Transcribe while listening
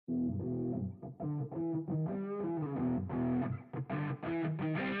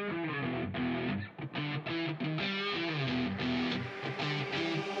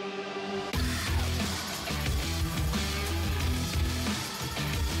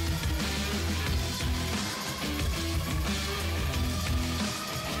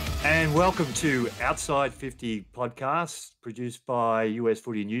And welcome to Outside 50 podcast, produced by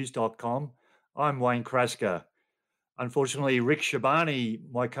usfootynews.com. I'm Wayne Kraska. Unfortunately, Rick Shaibani,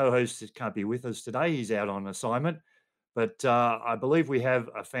 my co-host, can't be with us today. He's out on assignment. But I believe we have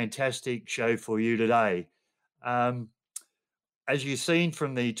a fantastic show for you today. As you've seen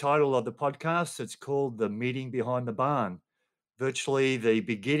from the title of the podcast, it's called The Meeting Behind the Barn, virtually the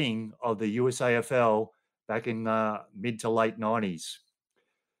beginning of the USAFL back in mid to late 90s.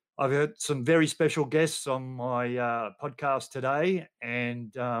 I've got some very special guests on my podcast today,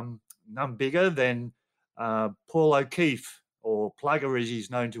 and none bigger than Paul O'Keefe, or Plugger as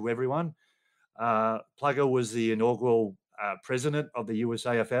he's known to everyone. Plugger was the inaugural president of the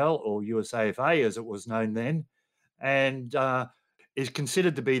USAFL, or USAFA as it was known then, and is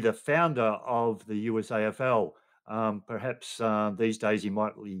considered to be the founder of the USAFL. Perhaps these days he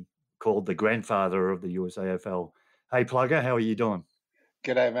might be called the grandfather of the USAFL. Hey, Plugger, how are you doing?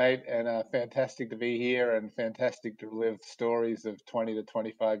 G'day, mate, and fantastic to be here and fantastic to live stories of 20 to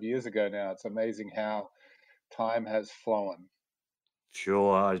 25 years ago now. It's amazing how time has flown.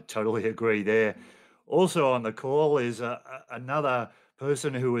 Sure, I totally agree there. Also on the call is another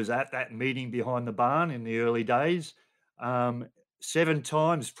person who was at that meeting behind the barn in the early days, 7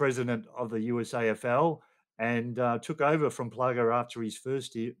 times president of the USAFL, and took over from Plugger after his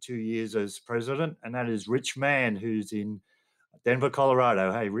first 2 years as president, and that is Rich Mann, who's in Denver,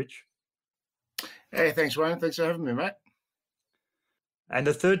 Colorado. Hey, Rich. Hey, thanks, Wayne. Thanks for having me, mate. And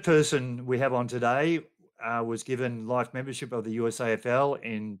the third person we have on today was given life membership of the USAFL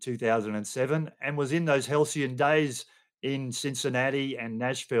in 2007 and was in those halcyon days in Cincinnati and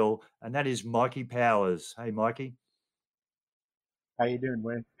Nashville, and that is Mikey Powers. Hey, Mikey. How you doing,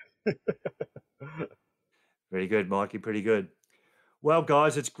 Wayne? Very good, Mikey. Pretty good. Well,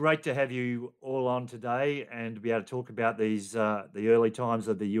 guys, it's great to have you all on today and to be able to talk about these the early times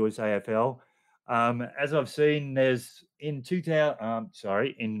of the USAFL. As I've seen, there's in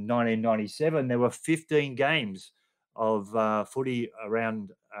 1997 there were 15 games of footy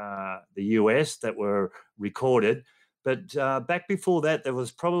around the US that were recorded, but back before that there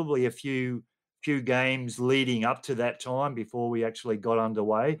was probably a few games leading up to that time before we actually got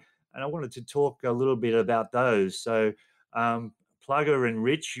underway, and I wanted to talk a little bit about those. So. Plugger and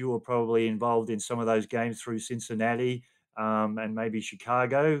Rich, you were probably involved in some of those games through Cincinnati and maybe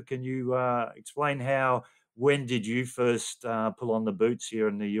Chicago. Can you explain when did you first pull on the boots here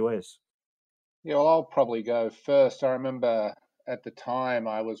in the US? Yeah, well, I'll probably go first. I remember at the time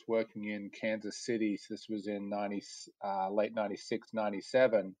I was working in Kansas City. So this was in late 96,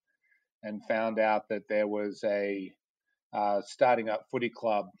 97, and found out that there was a starting up footy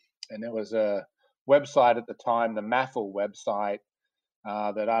club. And there was a website at the time, the MAFL website,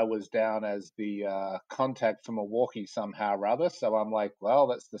 that I was down as the contact for Milwaukee somehow or other. So I'm like, well,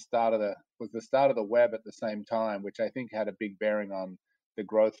 that's the start of the web at the same time, which I think had a big bearing on the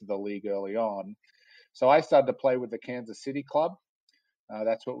growth of the league early on. So I started to play with the Kansas City club.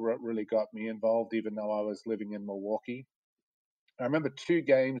 That's what really got me involved, even though I was living in Milwaukee. I remember 2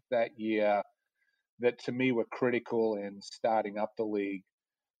 games that year that to me were critical in starting up the league.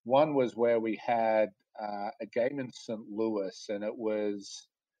 One was where we had a game in St. Louis, and it was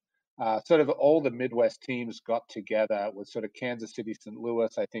sort of all the Midwest teams got together. It was sort of Kansas City, St.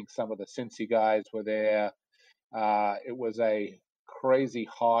 Louis. I think some of the Cincy guys were there. It was a crazy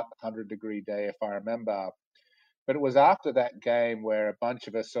hot 100-degree day, if I remember. But it was after that game where a bunch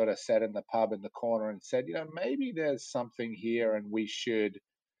of us sort of sat in the pub in the corner and said, maybe there's something here, and we should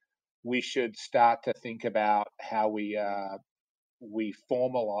start to think about how we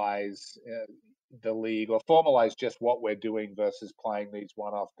formalize the league, or formalize just what we're doing versus playing these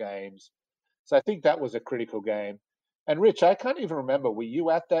one-off games. So I think that was a critical game. And Rich, I can't even remember, were you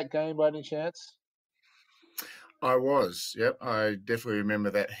at that game by any chance? I was, yep. I definitely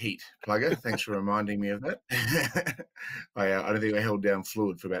remember that heat, Plugger. Thanks for reminding me of that. I don't think I held down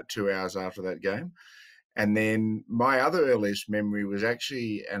fluid for about 2 hours after that game. And then my other earliest memory was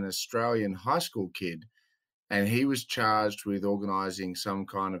actually an Australian high school kid, and he was charged with organising some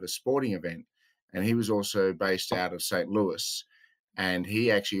kind of a sporting event. And he was also based out of St. Louis. And he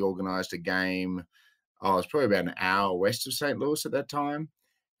actually organised a game, it was probably about an hour west of St. Louis at that time.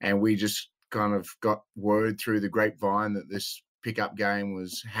 And we just kind of got word through the grapevine that this pickup game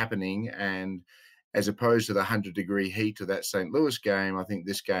was happening. And as opposed to the 100-degree heat of that St. Louis game. I think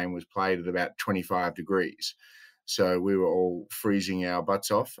this game was played at about 25 degrees. So we were all freezing our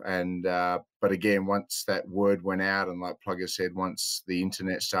butts off. And but again, once that word went out, and like Plugger said, once the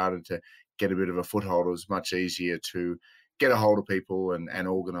internet started to get a bit of a foothold, it was much easier to get a hold of people and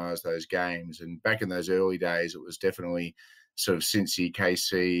organise those games. And back in those early days, it was definitely sort of Cincy,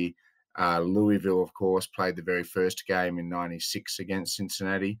 KC, Louisville, of course, played the very first game in '96 against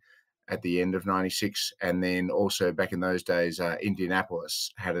Cincinnati at the end of '96. And then also back in those days,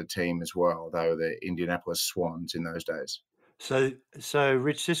 Indianapolis had a team as well. They were the Indianapolis Swans in those days. So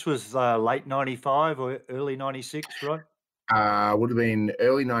Rich, this was late '95 or early '96, right? Would have been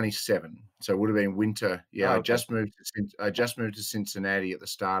early '97, so it would have been winter. Yeah, Oh, I okay. just moved to Cincinnati at the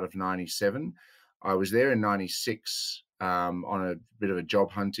start of '97. I was there in '96 on a bit of a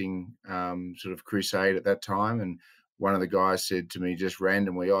job hunting sort of crusade at that time, and one of the guys said to me just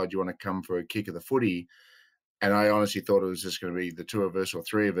randomly, "Oh, do you want to come for a kick of the footy?" And I honestly thought it was just going to be the two of us or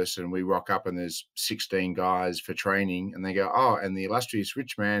three of us, and we rock up and there's 16 guys for training, and they go, "Oh, and the illustrious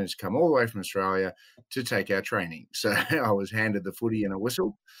Rich Mann has come all the way from Australia to take our training." So I was handed the footy and a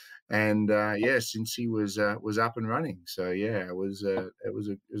whistle, and yeah, since he was up and running. So yeah, it was a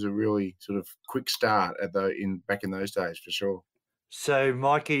really sort of quick start back in those days for sure. So,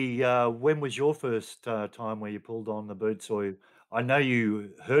 Mikey, when was your first time where you pulled on the boots? Or I know you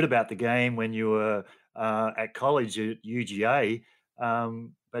heard about the game when you were at college at UGA,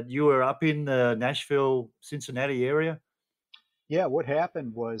 but you were up in the Nashville, Cincinnati area. Yeah, what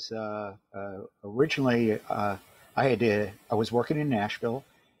happened was originally I was working in Nashville,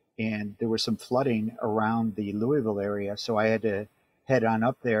 and there was some flooding around the Louisville area, so I had to head on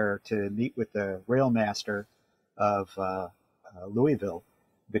up there to meet with the rail master of Louisville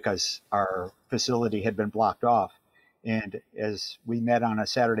because our facility had been blocked off. And as we met on a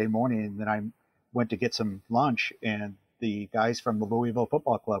Saturday morning, and then I went to get some lunch, and the guys from the Louisville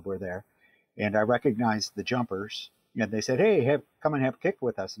Football Club were there, and I recognized the jumpers. And they said, "Hey, come and have a kick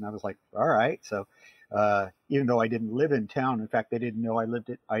with us." And I was like, "All right." So even though I didn't live in town, in fact, they didn't know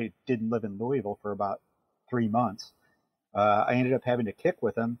I didn't live in Louisville for about 3 months. I ended up having to kick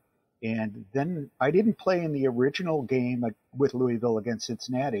with them. And then I didn't play in the original game with Louisville against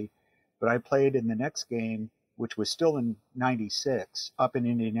Cincinnati, but I played in the next game, which was still in '96, up in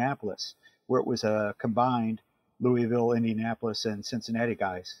Indianapolis, where it was a combined Louisville, Indianapolis, and Cincinnati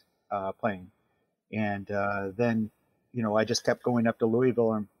guys playing. And then, I just kept going up to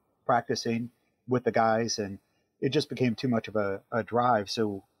Louisville and practicing with the guys, and it just became too much of a drive.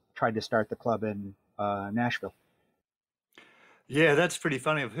 So tried to start the club in Nashville. Yeah, that's pretty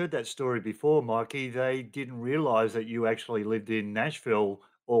funny. I've heard that story before, Mikey. They didn't realize that you actually lived in Nashville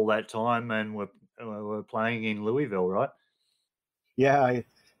all that time and were playing in Louisville, right? Yeah, I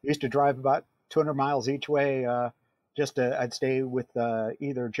used to drive about 200 miles each way. I'd stay with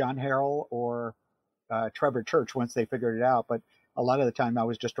either John Harrell or Trevor Church once they figured it out. But a lot of the time I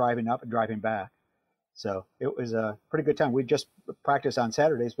was just driving up and driving back. So it was a pretty good time. We just practiced on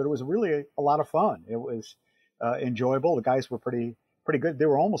Saturdays, but it was really a lot of fun. It was enjoyable. The guys were pretty good. They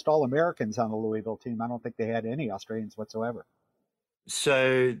were almost all Americans on the Louisville team. I don't think they had any Australians whatsoever.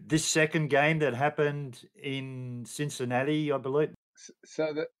 So this second game that happened in Cincinnati, I believe.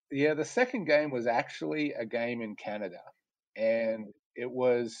 So the second game was actually a game in Canada, and it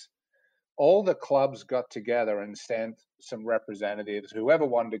was all the clubs got together and sent some representatives, whoever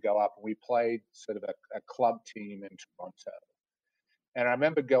wanted to go up, and we played sort of a club team in Toronto. And I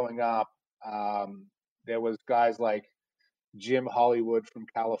remember going up, there was guys like Jim Hollywood from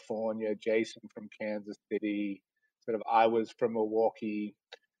California, Jason from Kansas City, sort of I was from Milwaukee,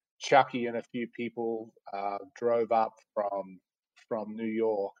 Chucky and a few people drove up from New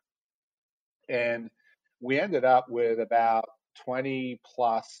York, and we ended up with about 20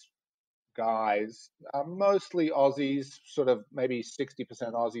 plus guys, mostly Aussies, sort of maybe 60%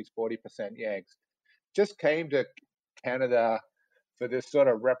 Aussies, 40% Yanks, just came to Canada for this sort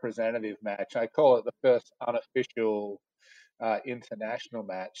of representative match. I call it the first unofficial international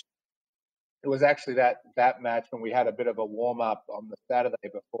match. It was actually that match when we had a bit of a warm up on the Saturday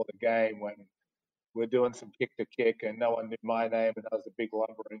before the game when we're doing some kick to kick and no one knew my name and I was a big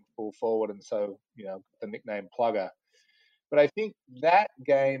lumbering full forward and so the nickname Plugger. But I think that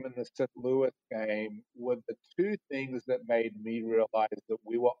game and the St. Louis game were the two things that made me realize that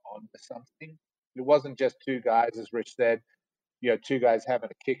we were onto something. It wasn't just two guys, as Rich said, two guys having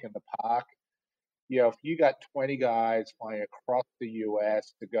a kick in the park. If you got 20 guys flying across the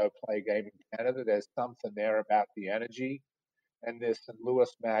US to go play a game in Canada, there's something there about the energy. And this St. Louis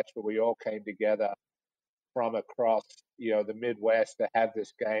match where we all came together from across, the Midwest to have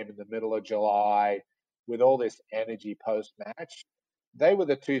this game in the middle of July with all this energy post-match. They were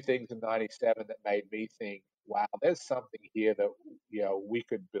the two things in '97 that made me think, wow, there's something here that, we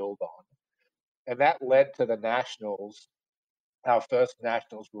could build on. And that led to the Nationals. Our first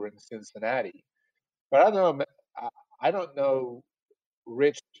Nationals were in Cincinnati. But I don't know,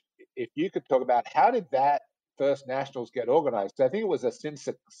 Rich, if you could talk about how did that first Nationals get organized? I think it was a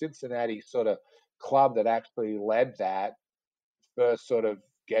Cincinnati sort of club that actually led that first sort of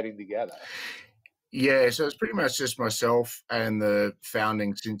getting together. Yeah, so it's pretty much just myself and the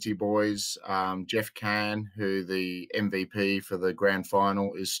founding Cincy boys. Jeff Can, who the MVP for the grand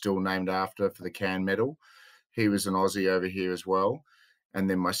final is still named after for the Can medal. He was an Aussie over here as well. And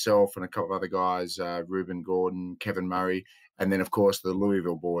then myself and a couple of other guys, Reuben Gordon, Kevin Murray, and then, of course, the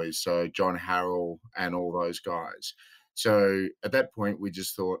Louisville boys, so John Harrell and all those guys. So at that point, we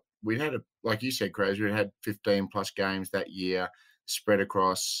just thought we'd had, like you said, Kraska, we'd had 15-plus games that year spread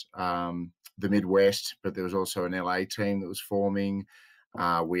across the Midwest, but there was also an LA team that was forming.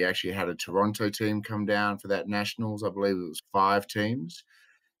 We actually had a Toronto team come down for that Nationals. I believe it was 5 teams.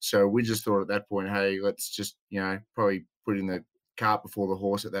 So we just thought at that point, hey, let's just, probably put in the cart before the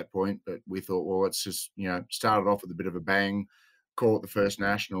horse at that point. But we thought, well, let's just, start it off with a bit of a bang, call it the first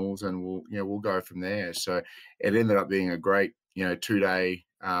Nationals, and we'll go from there. So it ended up being a great, 2-day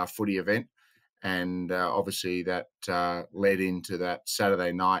footy event. And obviously that led into that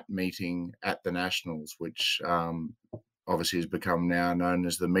Saturday night meeting at the Nationals, which obviously has become now known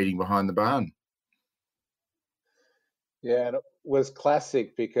as the meeting behind the barn. Yeah, and it was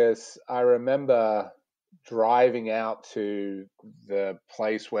classic because I remember driving out to the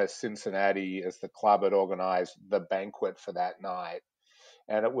place where Cincinnati, as the club, had organized the banquet for that night.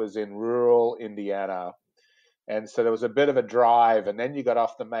 And it was in rural Indiana. And so there was a bit of a drive, and then you got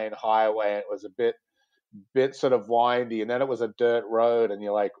off the main highway, and it was a bit sort of windy, and then it was a dirt road, and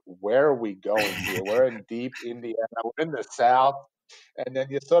you're like, where are we going here? We're in deep Indiana, we're in the South. And then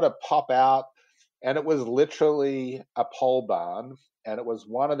you sort of pop out, and it was literally a pole barn. And it was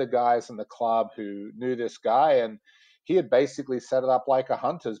one of the guys in the club who knew this guy, and he had basically set it up like a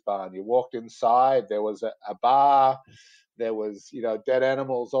hunter's barn. You walked inside, there was a bar, there was, dead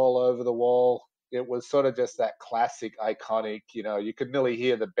animals all over the wall. It was sort of just that classic, iconic, you could nearly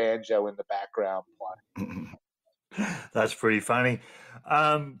hear the banjo in the background playing. That's pretty funny.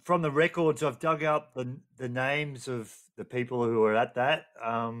 From the records, I've dug up the names of the people who were at that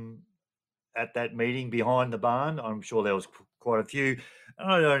meeting behind the barn. I'm sure there was quite a few.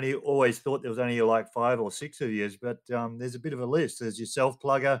 I only always thought there was only like 5 or 6 of you, but there's a bit of a list. There's yourself,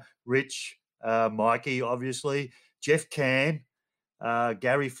 Plugger, Rich, Mikey, obviously, Jeff Can,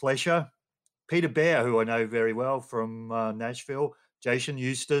 Gary Flesher, Peter Bear, who I know very well from Nashville, Jason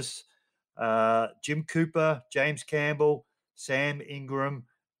Eustace, Jim Cooper, James Campbell, Sam Ingram,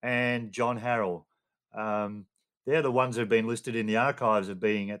 and John Harrell. They're the ones that have been listed in the archives of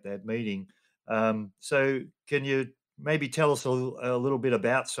being at that meeting. So can you maybe tell us a little bit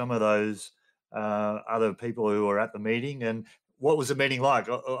about some of those other people who were at the meeting, and what was the meeting like?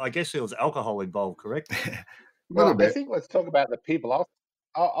 I guess there was alcohol involved, correct? Well, I think let's talk about the people.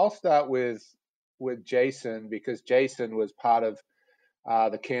 I'll start with Jason, because Jason was part of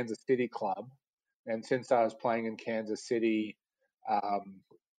the Kansas City club, and since I was playing in Kansas City, I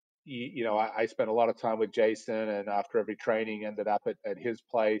spent a lot of time with Jason, and after every training, ended up at his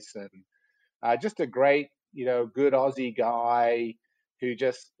place, and just a great, good Aussie guy who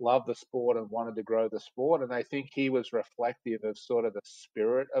just loved the sport and wanted to grow the sport. And I think he was reflective of sort of the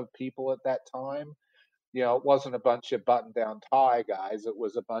spirit of people at that time. It wasn't a bunch of button-down tie guys. It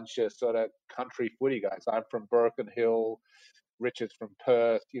was a bunch of sort of country footy guys. I'm from Broken Hill. Richard's from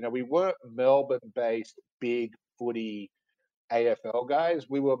Perth. We weren't Melbourne-based big footy AFL guys.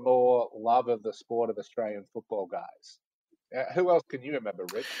 We were more love of the sport of Australian football guys. Who else can you remember,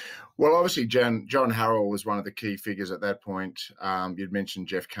 Rich? Well, obviously, John Harrell was one of the key figures at that point. You'd mentioned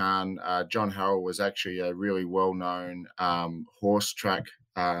Jeff Kahn. John Harrell was actually a really well-known horse track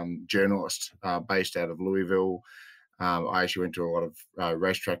journalist based out of Louisville. I actually went to a lot of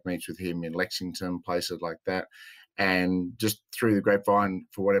racetrack meets with him in Lexington, places like that. And just through the grapevine,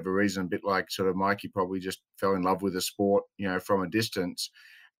 for whatever reason, a bit like sort of Mikey, probably just fell in love with the sport, from a distance.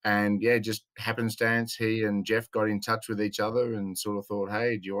 And yeah, just happenstance, he and Jeff got in touch with each other and sort of thought,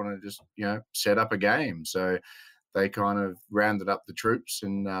 hey, do you want to just, set up a game? So they kind of rounded up the troops,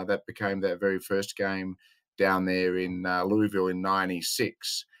 and that became that very first game down there in Louisville in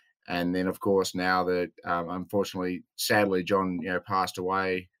 '96. And then, of course, now that unfortunately, sadly, John, passed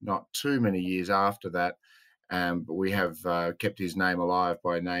away not too many years after that. But we have kept his name alive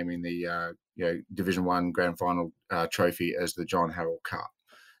by naming the Division One grand final trophy as the John Harrell Cup.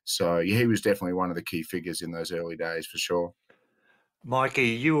 So he was definitely one of the key figures in those early days for sure. Mikey,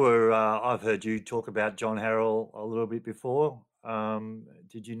 you were, I've heard you talk about John Harrell a little bit before.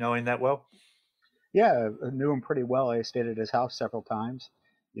 Did you know him that well? Yeah, I knew him pretty well. I stayed at his house several times.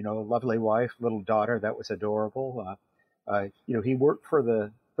 Lovely wife, little daughter. That was adorable. He worked for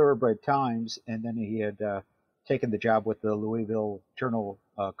the Thoroughbred Times, and then he had taken the job with the Louisville Journal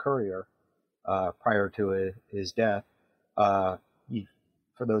Courier prior to his death. For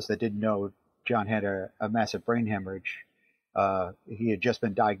those that didn't know, John had a massive brain hemorrhage. He had just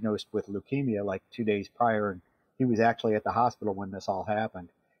been diagnosed with leukemia like 2 days prior, and he was actually at the hospital when this all happened.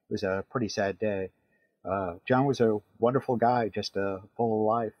 It was a pretty sad day. John was a wonderful guy, just full of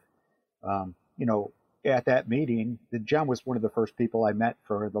life. At that meeting, John was one of the first people I met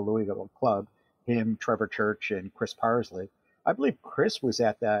for the Louisville club. Him, Trevor Church, and Chris Parsley. I believe Chris was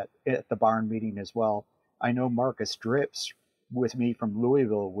at the barn meeting as well. I know Marcus Drips with me from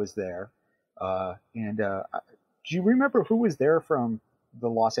Louisville was there. Do you remember who was there from the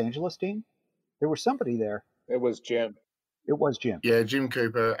Los Angeles team? There was somebody there. It was Jim. It was Jim. Yeah, Jim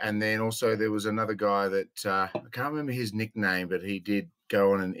Cooper. And then also there was another guy that I can't remember his nickname, but he did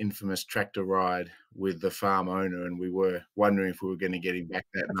go on an infamous tractor ride with the farm owner, and we were wondering if we were going to get him back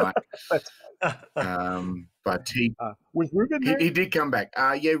that night. But was Ruben there? He did come back.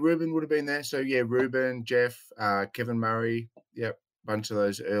 Yeah, Ruben would have been there. So yeah, Ruben, Jeff, Kevin Murray. Yep, bunch of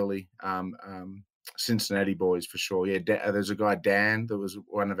those early Cincinnati boys for sure. Yeah, there's a guy, Dan, that was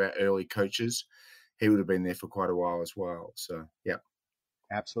one of our early coaches. He would have been there for quite a while as well. So yeah,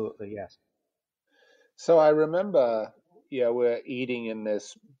 absolutely, yes. So I remember, we're eating in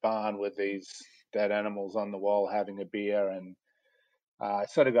this barn with these dead animals on the wall, having a beer, and I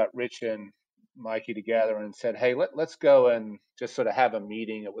sort of got Rich and Mikey together and said, "Hey, let's go and just sort of have a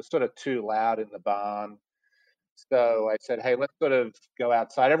meeting." It was sort of too loud in the barn. So I said, "Hey, let's sort of go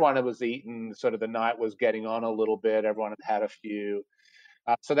outside." Everyone was eating, sort of the night was getting on a little bit. Everyone had a few.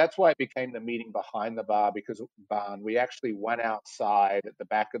 So that's why it became the meeting behind the barn. We actually went outside at the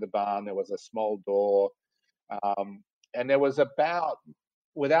back of the barn. There was a small door. And there was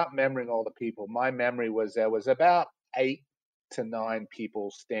without memorying all the people, my memory was there was about 8 to 9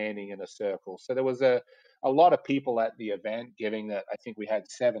 people standing in a circle. So there was a lot of people at the event, given that I think we had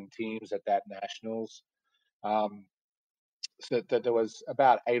 7 teams at that Nationals. So that there was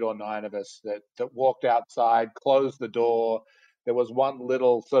about 8 or 9 of us that walked outside, closed the door. There was one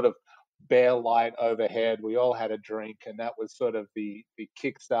little sort of bare light overhead. We all had a drink, and that was sort of the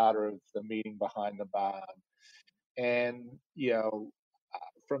Kickstarter of the meeting behind the barn. And,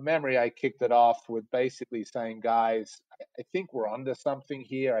 from memory, I kicked it off with basically saying, guys, I think we're onto something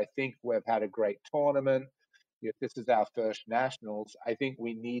here. I think we've had a great tournament. If this is our first Nationals, I think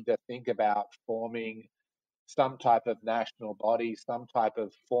we need to think about forming some type of national body, some type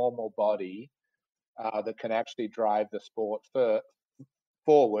of formal body that can actually drive the sport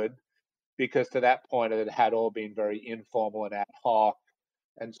forward, because to that point it had all been very informal and ad hoc.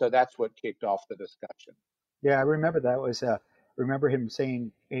 And so that's what kicked off the discussion. Yeah, I remember that was. Remember him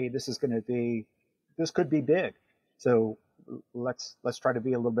saying, "Hey, this could be big. So let's try to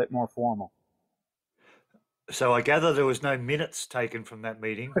be a little bit more formal." So I gather there was no minutes taken from that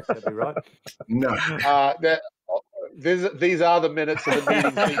meeting. Would that be right? No. These are the minutes of the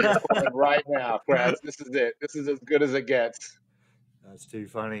meeting right now, Kraz. This is it. This is as good as it gets. That's too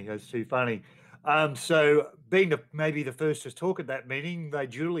funny. That's too funny. So being maybe the first to talk at that meeting, they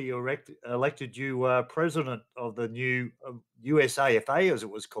duly elected you president of the new USAFA, as it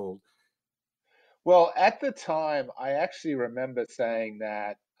was called. Well, at the time, I actually remember saying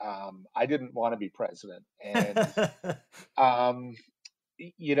that I didn't want to be president. And,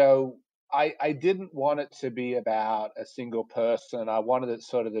 I didn't want it to be about a single person. I wanted it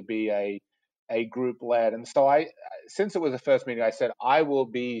sort of to be a group led. And so since it was the first meeting, I said, I will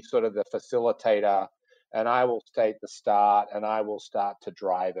be sort of the facilitator, and I will state the start, and I will start to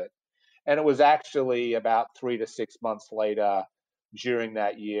drive it. And it was actually about 3 to 6 months later during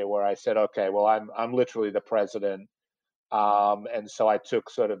that year where I said, okay, well, I'm literally the president. And so I took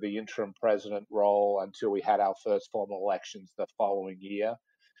sort of the interim president role until we had our first formal elections the following year.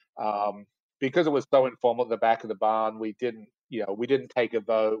 Because it was so informal at the back of the barn, we didn't take a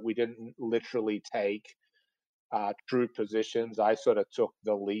vote. We didn't literally take true positions. I sort of took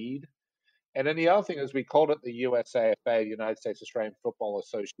the lead. And then the other thing is we called it the USAFA, the United States Australian Football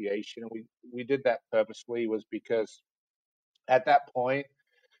Association. And we did that purposely was because at that point,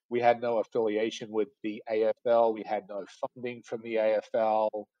 we had no affiliation with the AFL. We had no funding from the AFL.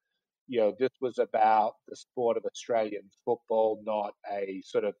 this was about the sport of Australian football, not a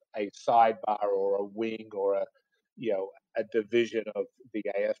sort of a sidebar or a wing or a division of the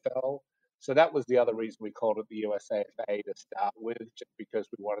AFL. So that was the other reason we called it the USAFA to start with, just because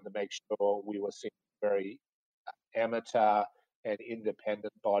we wanted to make sure we were seen very amateur and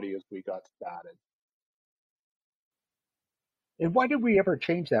independent body as we got started. And why did we ever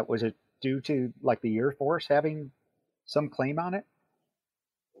change that? Was it due to like the Air Force having some claim on it?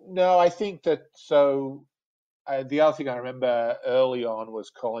 No, I think that the other thing I remember early on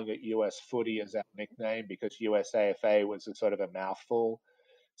was calling it US Footy as our nickname because USAFA was a sort of a mouthful.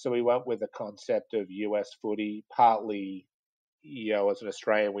 So we went with the concept of US Footy, partly, as an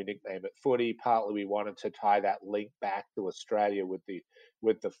Australian, we nicknamed it Footy. Partly we wanted to tie that link back to Australia with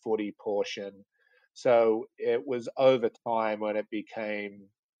the footy portion. So it was over time when it became,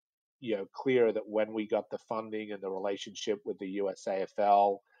 clear that when we got the funding and the relationship with the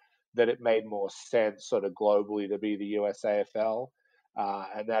USAFL, that it made more sense sort of globally to be the USAFL.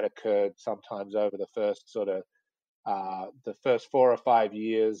 And that occurred sometimes over the first 4 or 5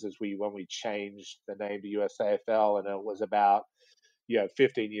 years when we changed the name to USAFL, and it was about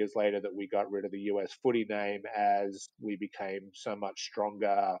 15 years later that we got rid of the US Footy name as we became so much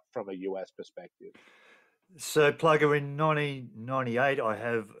stronger from a US perspective. So, Plugger, in 1998, I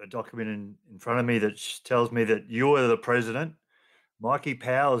have a document in front of me that tells me that you were the president, Mikey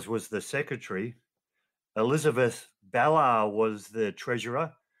Powers was the secretary, Elizabeth Ballard was the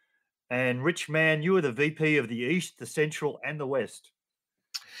treasurer, and Rich Mann, you were the VP of the East, the Central, and the West.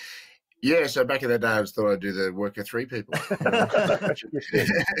 Yeah, so back in that day, I just thought I'd do the work of three people. That's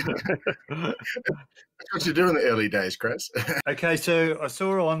what you do in the early days, Chris. Okay, so I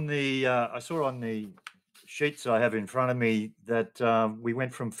saw on the sheets I have in front of me that we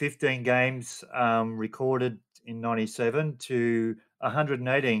went from 15 games recorded in 97 to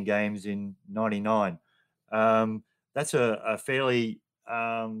 118 games in 99. That's a fairly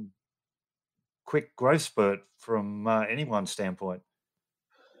quick growth spurt from anyone's standpoint.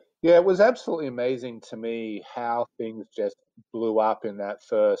 Yeah, it was absolutely amazing to me how things just blew up in that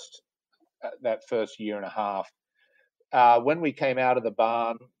first year and a half. When we came out of the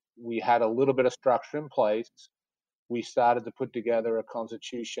barn, we had a little bit of structure in place. We started to put together a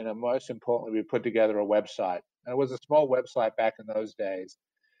constitution, and most importantly, we put together a website. And it was a small website back in those days.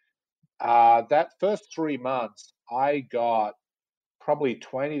 That first 3 months, I got probably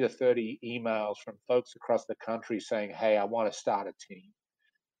 20 to 30 emails from folks across the country saying, "Hey, I want to start a team."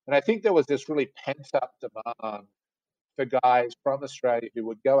 And I think there was this really pent-up demand for guys from Australia who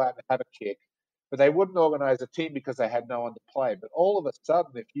would go out and have a kick, but they wouldn't organize a team because they had no one to play. But all of a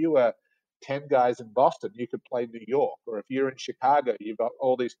sudden, if you were 10 guys in Boston, you could play New York. Or if you're in Chicago, you've got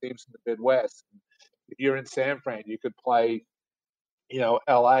all these teams in the Midwest. If you're in San Fran, you could play,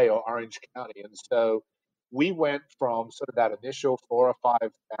 LA or Orange County. And so we went from sort of that initial 4 or 5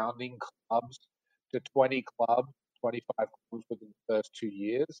 founding clubs to 20 clubs, 25 clubs within the first 2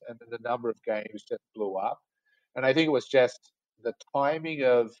 years. And then the number of games just blew up. And I think it was just the timing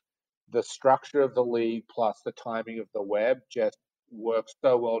of the structure of the league plus the timing of the web just worked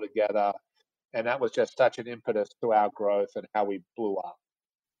so well together. And that was just such an impetus to our growth and how we blew up.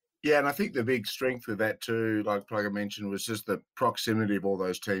 Yeah, and I think the big strength of that too, like Plugger mentioned, was just the proximity of all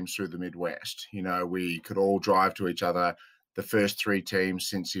those teams through the Midwest. We could all drive to each other. The first 3 teams,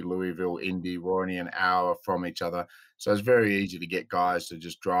 Cincy, Louisville, Indy, were only an hour from each other. So it's very easy to get guys to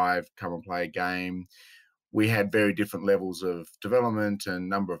just drive, come and play a game. We had very different levels of development and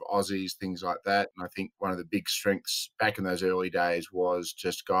number of Aussies, things like that. And I think one of the big strengths back in those early days was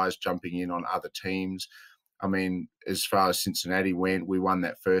just guys jumping in on other teams. I mean, as far as Cincinnati went, we won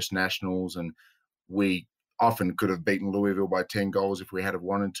that first Nationals, and we often could have beaten Louisville by 10 goals if we had have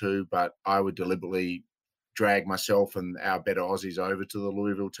wanted to, but I would deliberately drag myself and our better Aussies over to the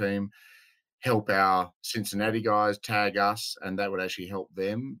Louisville team, help our Cincinnati guys tag us, and that would actually help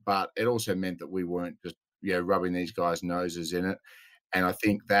them. But it also meant that we weren't just rubbing these guys' noses in it. And I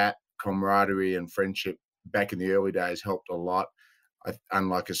think that camaraderie and friendship back in the early days helped a lot.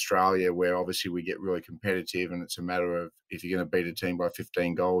 Unlike Australia, where obviously we get really competitive and it's a matter of if you're going to beat a team by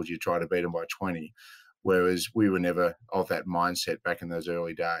 15 goals, you try to beat them by 20. Whereas we were never of that mindset back in those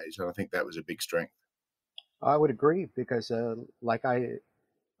early days. And I think that was a big strength. I would agree because, like I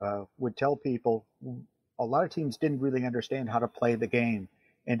would tell people, a lot of teams didn't really understand how to play the game,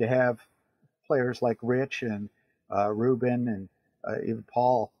 and to have players like Rich and Ruben and even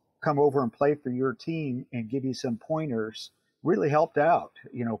Paul come over and play for your team and give you some pointers really helped out,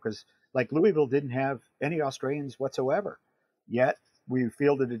 because like Louisville didn't have any Australians whatsoever, yet we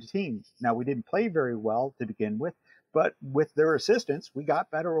fielded a team. Now, we didn't play very well to begin with, But with their assistance, we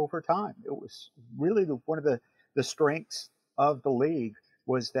got better over time. It was really one of the strengths of the league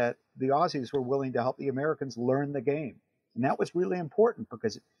was that the Aussies were willing to help the Americans learn the game. And that was really important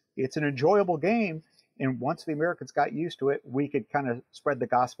because it's an enjoyable game. And once the Americans got used to it, we could kind of spread the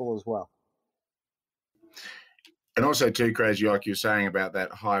gospel as well. And also too, crazy, like you were saying about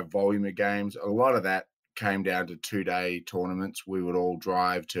that high volume of games, a lot of that came down to 2-day tournaments. We would all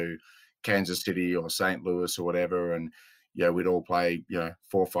drive to Kansas City or St. Louis or whatever, and we'd all play 4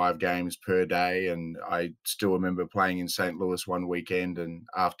 or 5 games per day. And I still remember playing in St. Louis one weekend, and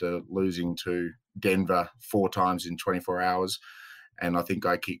after losing to Denver 4 times in 24 hours, and I think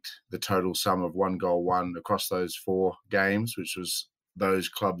I kicked the total sum of 1 goal won across those 4 games, which was those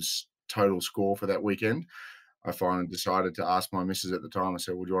clubs' total score for that weekend. I finally decided to ask my missus at the time. I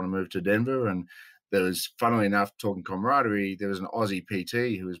said, would you want to move to Denver? And there was, funnily enough, talking camaraderie, there was an Aussie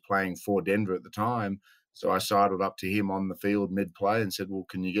PT who was playing for Denver at the time. So I sidled up to him on the field mid-play and said, well,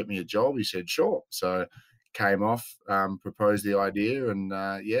 can you get me a job? He said, sure. So came off, proposed the idea, and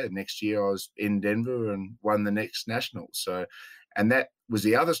next year I was in Denver and won the next Nationals. So, and that was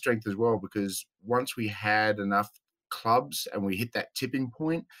the other strength as well, because once we had enough clubs and we hit that tipping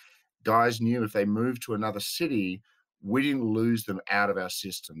point, guys knew if they moved to another city, we didn't lose them out of our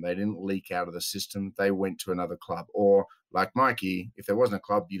system. They didn't leak out of the system. They went to another club. Or like Mikey, if there wasn't a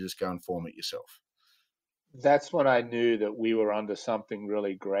club, you just go and form it yourself. That's when I knew that we were onto something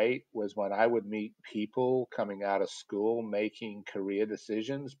really great, was when I would meet people coming out of school making career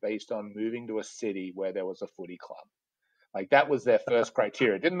decisions based on moving to a city where there was a footy club. Like, that was their first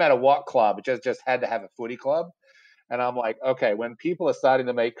criteria. It didn't matter what club, it just had to have a footy club. And I'm like, okay, when people are starting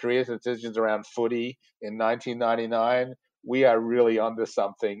to make career decisions around footy in 1999, we are really onto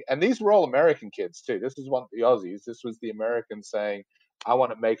something. And these were all American kids too. This is one of the Aussies. This was the Americans saying, I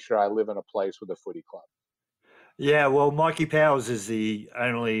want to make sure I live in a place with a footy club. Yeah, well, Mikey Powers is the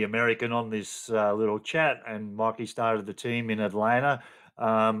only American on this little chat, and Mikey started the team in Atlanta.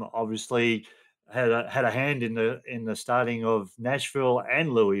 Obviously, had a hand in the starting of Nashville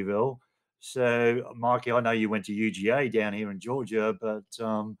and Louisville. So, Mikey, I know you went to UGA down here in Georgia, but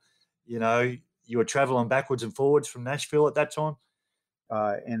you were traveling backwards and forwards from Nashville at that time.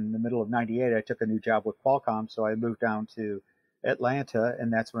 In the middle of '98, I took a new job with Qualcomm, so I moved down to Atlanta,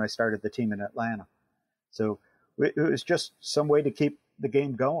 and that's when I started the team in Atlanta. So it was just some way to keep the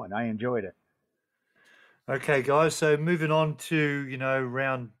game going. I enjoyed it. Okay, guys. So moving on to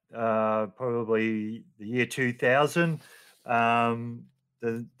around probably the year 2000,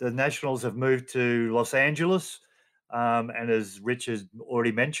 the Nationals have moved to Los Angeles, and as Rich has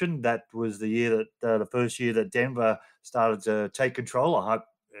already mentioned, that was the year that the first year that Denver started to take control. I hope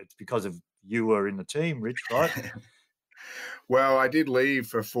it's because of you were in the team, Rich, right? Well, I did leave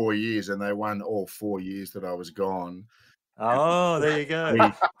for 4 years, and they won all 4 years that I was gone. Oh, there you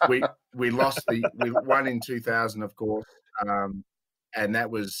go. We won in 2000, of course, and that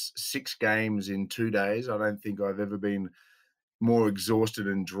was 6 games in 2 days. I don't think I've ever been more exhausted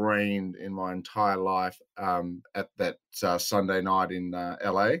and drained in my entire life at that Sunday night in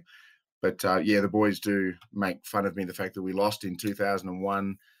LA. But the boys do make fun of me, the fact that we lost in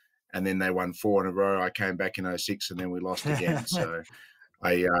 2001 and then they won 4 in a row. I came back in 06 and then we lost again. So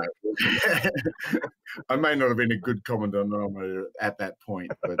I may not have been a good common denominator at that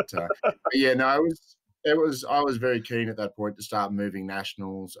point, but I was very keen at that point to start moving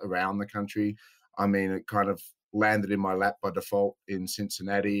Nationals around the country. I mean, it kind of landed in my lap by default in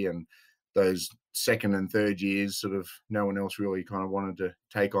Cincinnati, and those second and third years, sort of no one else really kind of wanted to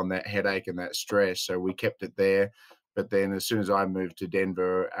take on that headache and that stress, so we kept it there. But then as soon as I moved to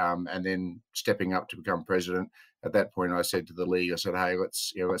Denver and then stepping up to become president, at that point I said to the league, I said, hey,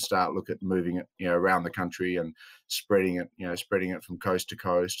 let's start look at moving it, around the country and spreading it from coast to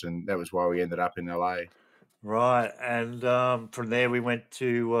coast. And that was why we ended up in LA. Right. And from there we went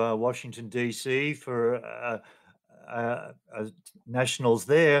to Washington, D.C. for Nationals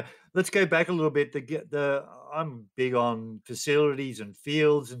there. Let's go back a little bit. I'm big on facilities and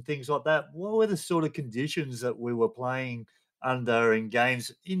fields and things like that. What were the sort of conditions that we were playing under in games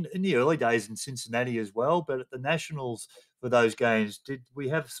in the early days in Cincinnati as well? But at the Nationals for those games, did we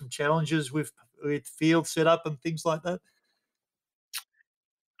have some challenges with field setup and things like that?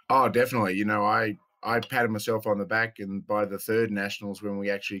 Oh, definitely. I patted myself on the back, and by the third Nationals, when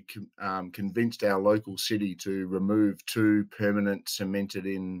we actually convinced our local city to remove 2 permanent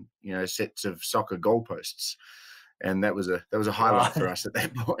cemented-in, sets of soccer goalposts, and that was a highlight for us at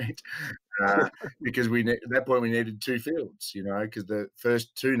that point, because at that point we needed 2 fields, because the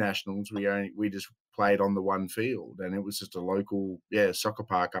first 2 Nationals we just played on the one field, and it was just a local soccer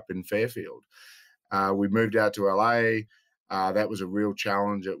park up in Fairfield. We moved out to LA. That was a real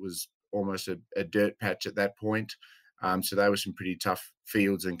challenge. It was almost a dirt patch at that point. So they were some pretty tough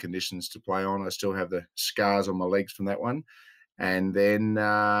fields and conditions to play on. I still have the scars on my legs from that one. And then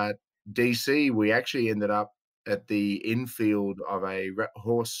DC, we actually ended up at the infield of a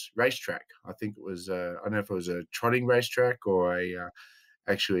horse racetrack. I think it was, I don't know if it was a trotting racetrack or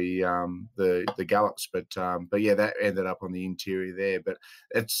the gallops, but yeah, that ended up on the interior there. But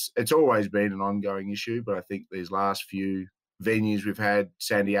it's always been an ongoing issue. But I think these last few venues we've had,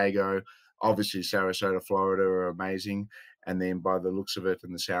 San Diego, obviously Sarasota, Florida, are amazing. And then by the looks of it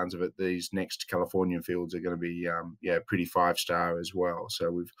and the sounds of it, these next Californian fields are going to be pretty 5-star as well.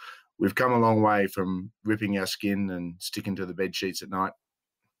 So we've come a long way from ripping our skin and sticking to the bed sheets at night.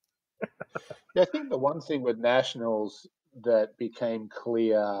 Yeah, I think the one thing with nationals that became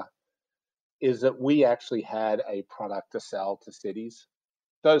clear is that we actually had a product to sell to cities.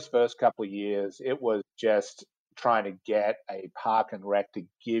 Those first couple of years, it was just trying to get a park and rec to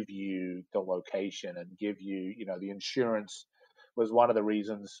give you the location and give you, the insurance was one of the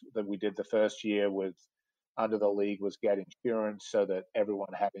reasons that we did the first year with under the league was get insurance so that everyone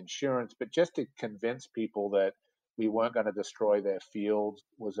had insurance. But just to convince people that we weren't going to destroy their fields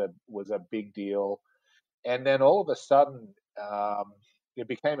was a big deal. And then all of a sudden, it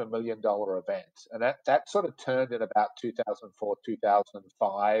became $1 million event, and that sort of turned in about 2004,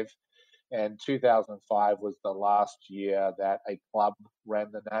 2005. And 2005 was the last year that a club ran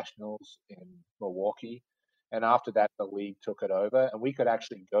the Nationals in Milwaukee. And after that, the league took it over, and we could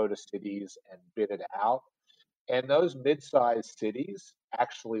actually go to cities and bid it out. And those mid-sized cities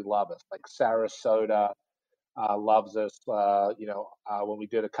actually love us, like Sarasota loves us. When we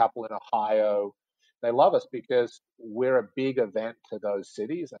did a couple in Ohio, they love us because we're a big event to those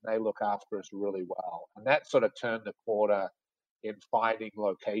cities, and they look after us really well. And that sort of turned the corner in finding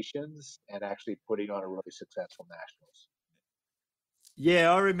locations and actually putting on a really successful nationals.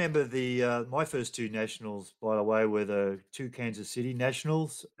 Yeah, I remember the my first two nationals, by the way, were the two Kansas City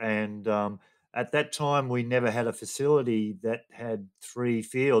nationals, and at that time we never had a facility that had 3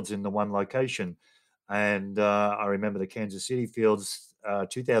 fields in the one location. And I remember the Kansas City fields,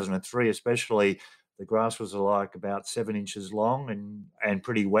 2003 especially. The grass was like about 7 inches long and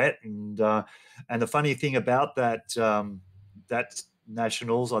pretty wet. And the funny thing about that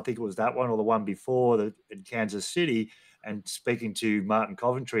nationals, I think it was that one or the one before in Kansas City. And speaking to Martin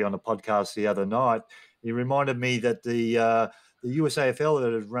Coventry on a podcast the other night, he reminded me that the USAFL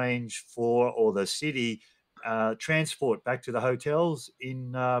had arranged for, or the city, transport back to the hotels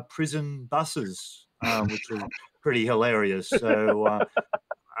in prison buses, which was pretty hilarious. So,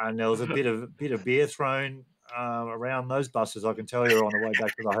 and there was a bit of beer thrown around those buses, I can tell you, on the way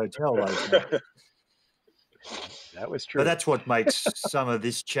back to the hotel those nights. That was true. But that's what makes some of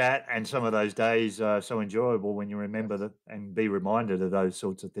this chat and some of those days so enjoyable, when you remember that and be reminded of those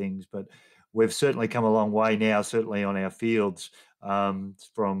sorts of things. But we've certainly come a long way now, certainly on our fields, from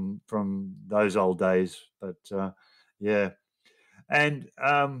those old days. But yeah, and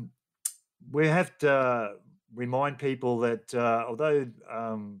we have to remind people that although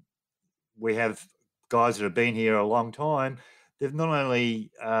we have guys that have been here a long time, they've not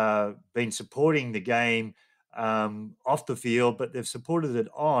only been supporting the game off the field, but they've supported it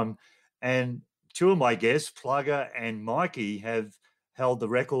on. And two of my guests, Plugger and Mikey, have held the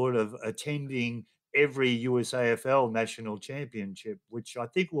record of attending every USAFL national championship, which I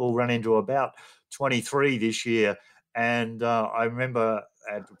think will run into about 23 this year. And I remember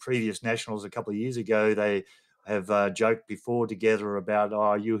at the previous nationals a couple of years ago, they have joked before together about,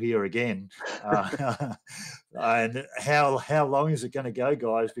 "Oh, you here again?" And how long is it going to go,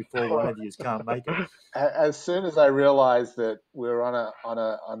 guys, before one of you can't make it? As soon as I realized that we were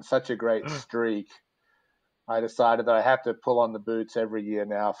on such a great streak, I decided that I have to pull on the boots every year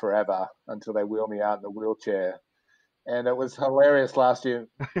now forever until they wheel me out in the wheelchair. And it was hilarious last year.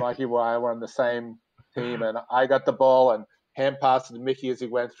 Mikey and I were on the same team, and I got the ball and hand passed it to Mickey as he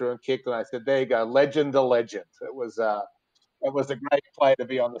went through and kicked, and I said, "There you go, legend to legend." It was a great play to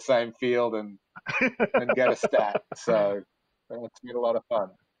be on the same field and get a stat. So it's been a lot of fun.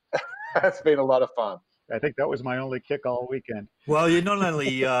 It's been a lot of fun. I think that was my only kick all weekend. Well, you're not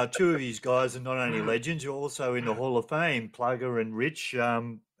only two of these guys are not only legends, you're also in the Hall of Fame, Plugger and Rich.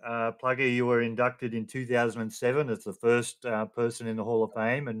 Plugger, you were inducted in 2007 as the first person in the Hall of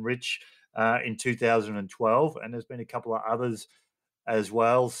Fame, and Rich in 2012. And there's been a couple of others as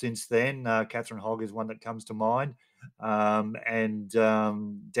well since then. Catherine Hogg is one that comes to mind, and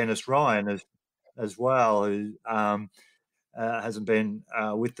Dennis Ryan as well, who hasn't been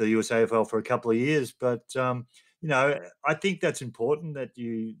with the USAFL for a couple of years. But I think that's important that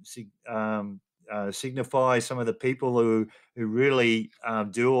you signify some of the people who really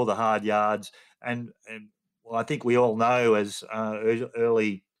do all the hard yards. And well, I think we all know as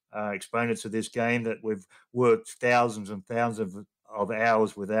early exponents of this game that we've worked thousands and thousands of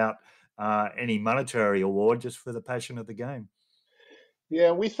hours without any monetary award, just for the passion of the game.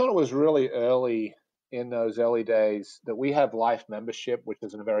 Yeah, we thought it was really early in those early days that we have life membership, which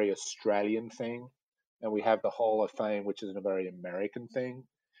is a very Australian thing, and we have the Hall of Fame, which is a very American thing.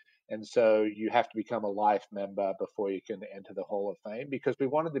 And so you have to become a life member before you can enter the Hall of Fame, because we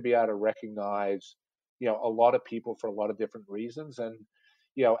wanted to be able to recognize, a lot of people for a lot of different reasons. And,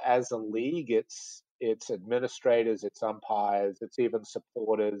 as a league, it's administrators, it's umpires, it's even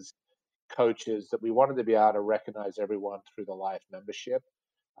supporters, coaches, that we wanted to be able to recognize everyone through the life membership.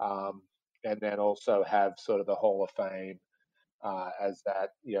 Um, and then also have sort of the Hall of Fame as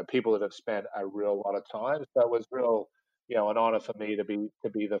that, people that have spent a real lot of time. So it was real, an honor for me to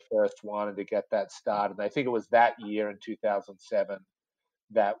be the first one and to get that started. And I think it was that year in 2007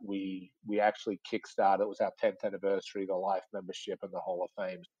 that we actually kickstarted. It was our 10th anniversary, the life membership and the Hall of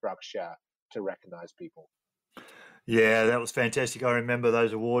Fame structure to recognize people. Yeah, that was fantastic. I remember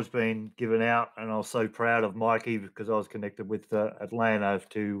those awards being given out, and I was so proud of Mikey because I was connected with Atlanta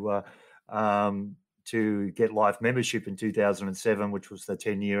to get life membership in 2007, which was the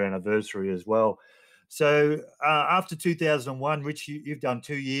 10-year anniversary as well. So after 2001, Rich, you've done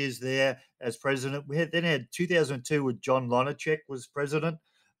 2 years there as president. We then had 2002 with John Lonacek was president,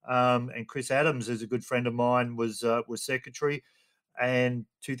 and Chris Adams, who's a good friend of mine, was secretary. And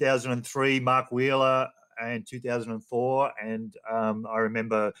 2003, Mark Wheeler, and 2004. And I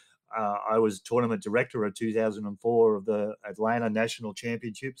remember I was tournament director of 2004 of the Atlanta National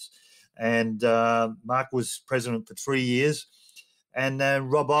Championships. And Mark was president for 3 years. And then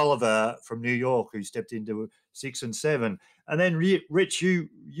Rob Oliver from New York, who stepped into 6 and 7. And then Rich, you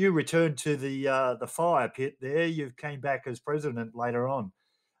returned to the fire pit there. You came back as president later on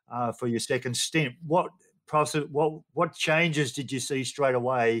for your second stint. What changes did you see straight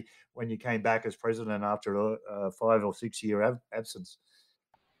away when you came back as president after a 5 or 6 year absence?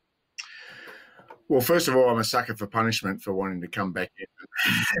 Well, first of all, I'm a sucker for punishment for wanting to come back in.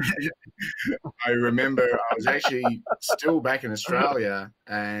 I remember I was actually still back in Australia,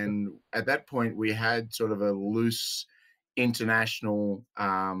 and at that point we had sort of a loose international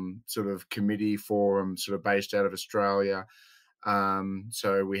sort of committee forum sort of based out of Australia.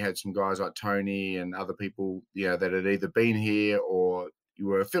 So we had some guys like Tony and other people, that had either been here or you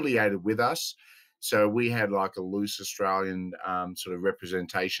were affiliated with us. So we had like a loose Australian sort of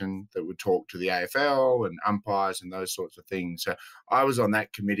representation that would talk to the AFL and umpires and those sorts of things. So I was on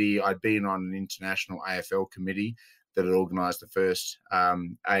that committee. I'd been on an international AFL committee that had organised the first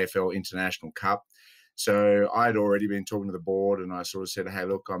AFL International Cup. So I'd already been talking to the board, and I sort of said, hey,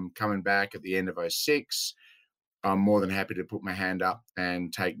 look, I'm coming back at the end of 2006. I'm more than happy to put my hand up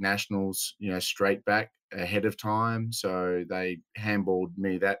and take nationals, straight back ahead of time. So they handballed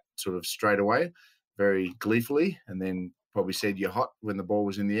me that sort of straight away, very gleefully, and then probably said you're hot when the ball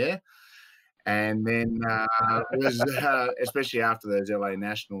was in the air. And then it was, especially after those LA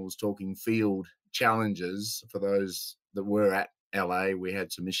Nationals, talking field challenges for those that were at LA, we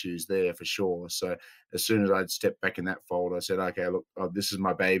had some issues there for sure. So as soon as I'd stepped back in that fold, I said, okay, look, this is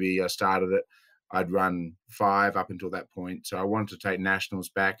my baby. I started it. I'd run 5 up until that point. So I wanted to take nationals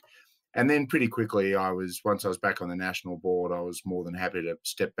back. And then pretty quickly, once I was back on the national board, I was more than happy to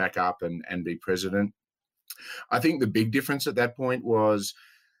step back up and be president. I think the big difference at that point was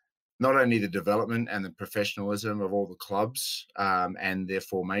not only the development and the professionalism of all the clubs and their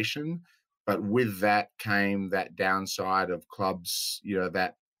formation, but with that came that downside of clubs,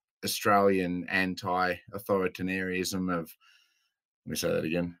 that Australian anti-authoritarianism of, let me say that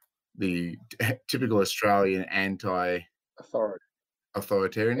again, the typical Australian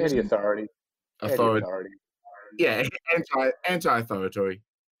anti-authoritarianism. Authority. Yeah, anti-authoritarian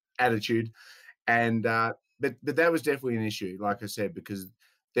attitude. And but that was definitely an issue, like I said, because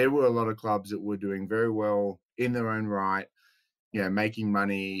there were a lot of clubs that were doing very well in their own right, making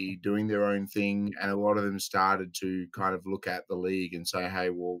money, doing their own thing. And a lot of them started to kind of look at the league and say, hey,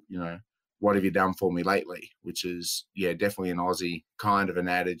 well, what have you done for me lately? Which is, definitely an Aussie kind of an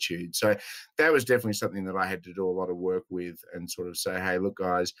attitude. So that was definitely something that I had to do a lot of work with and sort of say, hey, look,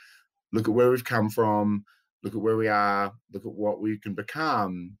 guys, look at where we've come from. Look at where we are. Look at what we can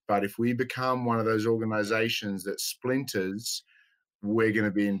become. But if we become one of those organizations that splinters, we're going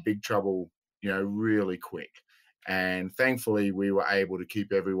to be in big trouble, really quick. And thankfully, we were able to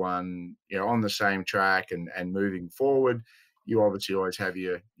keep everyone, on the same track and moving forward. You obviously always have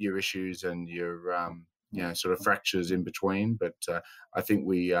your issues and your sort of fractures in between. But I think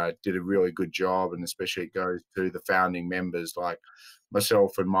we did a really good job, and especially it goes to the founding members like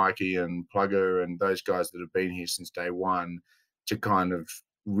myself and Mikey and Plugger and those guys that have been here since day one to kind of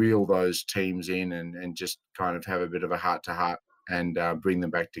reel those teams in and just kind of have a bit of a heart-to-heart and bring them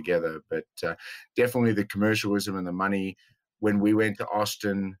back together. But definitely the commercialism and the money. When we went to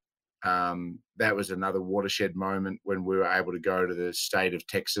Austin, that was another watershed moment when we were able to go to the state of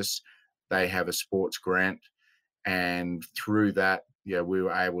Texas. They have a sports grant, and through that, we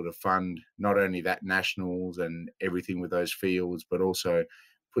were able to fund not only that nationals and everything with those fields, but also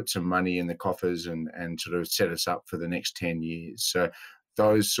put some money in the coffers and sort of set us up for the next 10 years. So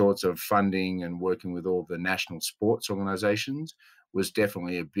those sorts of funding and working with all the national sports organizations was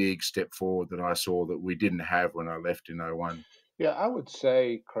definitely a big step forward that I saw that we didn't have when I left in 01. Yeah, I would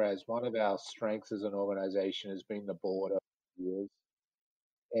say, Kraz, one of our strengths as an organization has been the board over the years.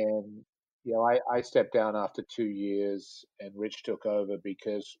 And, I stepped down after 2 years and Rich took over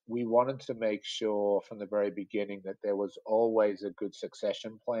because we wanted to make sure from the very beginning that there was always a good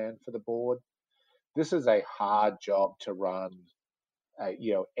succession plan for the board. This is a hard job to run,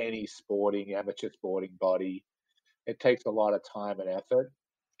 any amateur sporting body. It takes a lot of time and effort,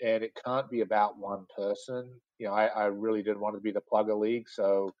 and it can't be about one person. I really didn't want to be the plugger league,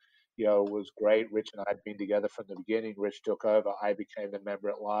 so it was great. Rich and I had been together from the beginning. Rich took over. I became the member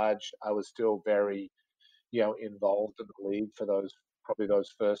at large. I was still very, involved in the league for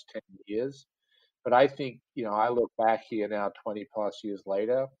those first 10 years. But I think, I look back here now, 20 plus years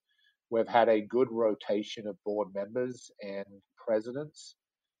later, we've had a good rotation of board members and presidents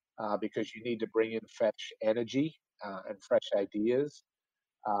because you need to bring in fresh energy and fresh ideas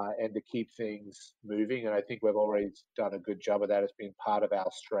and to keep things moving. And I think we've always done a good job of that. It's been part of our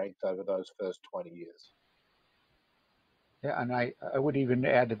strength over those first 20 years. Yeah, and I would even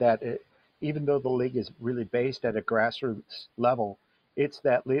add to that, even though the league is really based at a grassroots level, it's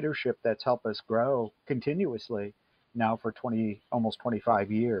that leadership that's helped us grow continuously now for almost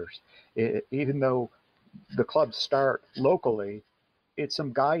 25 years. Even though the clubs start locally, it's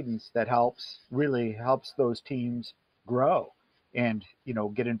some guidance that really helps those teams grow and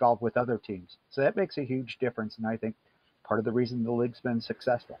get involved with other teams. So that makes a huge difference, and I think part of the reason the league's been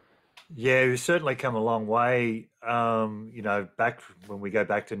successful. Yeah, we've certainly come a long way. Back when we go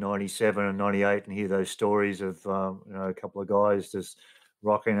back to 97 and 98 and hear those stories of, a couple of guys just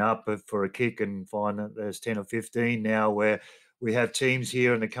rocking up for a kick and find that there's 10 or 15 now where we have teams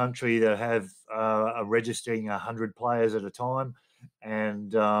here in the country that are registering 100 players at a time.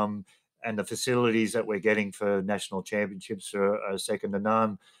 And the facilities that we're getting for national championships are second to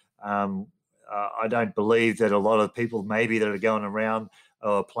none. I don't believe that a lot of people maybe that are going around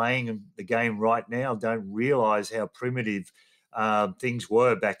playing the game right now don't realize how primitive things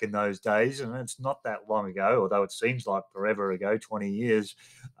were back in those days. And it's not that long ago, although it seems like forever ago, 20 years.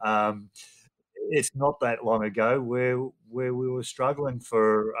 It's not that long ago where we were struggling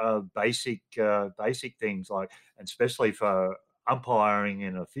for basic things like, and especially for umpiring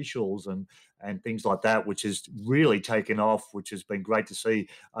and officials and things like that, which has really taken off, which has been great to see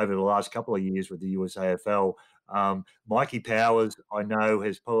over the last couple of years with the USAFL. Mikey Powers, I know,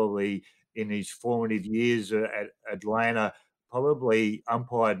 has probably in his formative years at Atlanta probably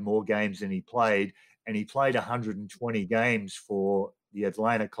umpired more games than he played, and he played 120 games for the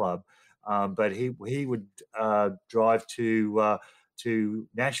Atlanta club. But he would drive to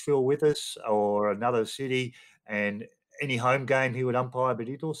Nashville with us or another city, and any home game he would umpire, but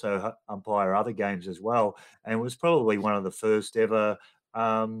he'd also umpire other games as well. And was probably one of the first ever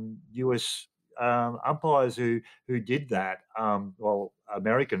US umpires who did that.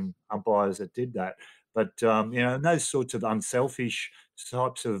 American umpires that did that. But and those sorts of unselfish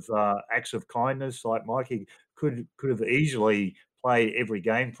types of acts of kindness, like Mikey could have easily played every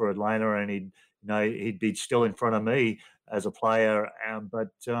game for Atlanta, and he'd be still in front of me as a player. But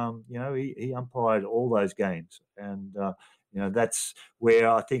he umpired all those games, and that's where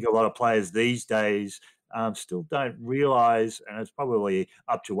I think a lot of players these days still don't realise, and it's probably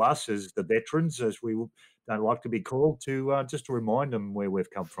up to us as the veterans, as we don't like to be called, to just to remind them where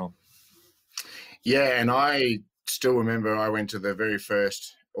we've come from. Yeah, and I still remember I went to the very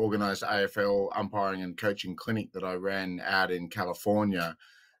first organised AFL umpiring and coaching clinic that I ran out in California.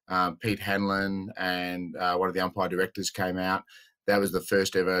 Pete Hanlon and one of the umpire directors came out. That was the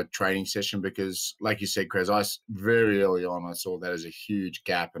first ever training session because, like you said, Kraz, very early on I saw that as a huge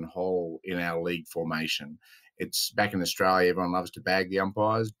gap and hole in our league formation. It's back in Australia, everyone loves to bag the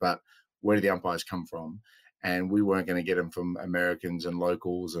umpires, but where do the umpires come from? And we weren't going to get them from Americans and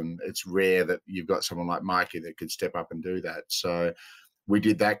locals, and it's rare that you've got someone like Mikey that could step up and do that. So we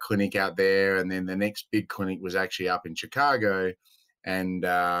did that clinic out there, and then the next big clinic was actually up in Chicago. And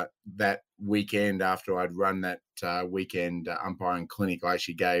that weekend, after I'd run that weekend umpiring clinic, I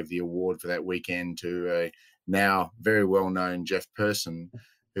actually gave the award for that weekend to a now very well-known Jeff Person,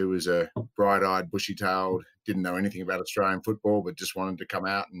 who was a bright-eyed, bushy-tailed, didn't know anything about Australian football, but just wanted to come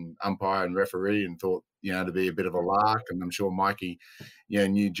out and umpire and referee, and thought, to be a bit of a lark. And I'm sure Mikey,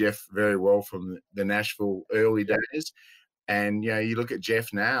 knew Jeff very well from the Nashville early days. And, you look at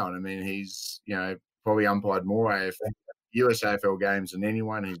Jeff now, and I mean, he's, probably umpired more USAFL games than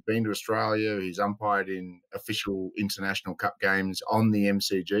anyone. He's been to Australia. He's umpired in official international cup games on the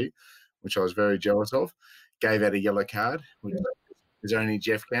MCG, which I was very jealous of. Gave out a yellow card, which is only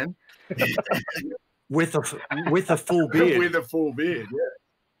Jeff can. with a full beard. With a full beard,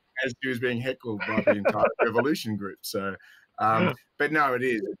 yeah. As he was being heckled by the entire Revolution group. So, but no, it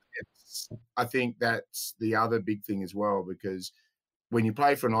is. I think that's the other big thing as well, because when you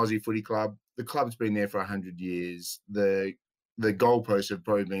play for an Aussie footy club, the club's been there for 100 years. The goalposts have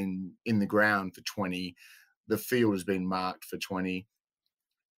probably been in the ground for 20. The field has been marked for 20.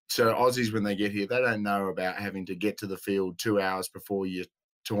 So Aussies, when they get here, they don't know about having to get to the field 2 hours before your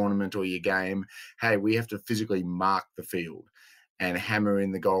tournament or your game. Hey, we have to physically mark the field and hammer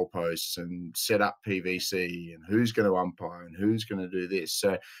in the goalposts and set up PVC and who's going to umpire and who's going to do this.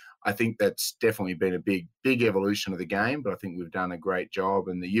 So I think that's definitely been a big evolution of the game, but I think we've done a great job.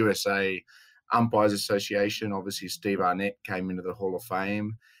 And the USA Umpires Association, obviously Steve Arnett came into the Hall of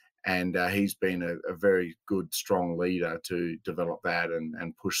Fame, and he's been a very good, strong leader to develop that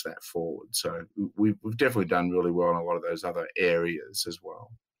and push that forward. So we've definitely done really well in a lot of those other areas as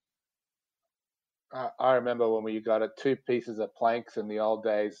well. I remember when we got 2 pieces of planks in the old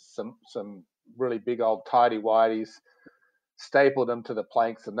days, some really big old tidy-whities, stapled them to the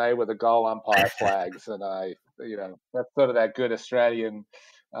planks, and they were the goal umpire flags. And that's sort of that good Australian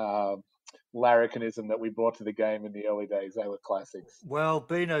larrikinism that we brought to the game in the early days. They were classics. Well,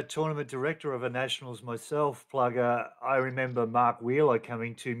 being a tournament director of a Nationals myself, Plugger, I remember Mark Wheeler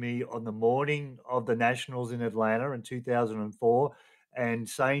coming to me on the morning of the Nationals in Atlanta in 2004 and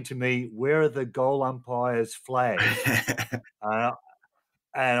saying to me, "Where are the goal umpires' flags?"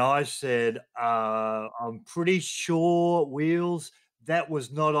 And I said, "I'm pretty sure, Wheels, that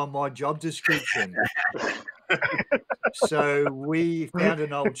was not on my job description." So we found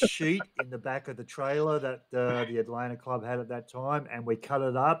an old sheet in the back of the trailer that the Atlanta club had at that time, and we cut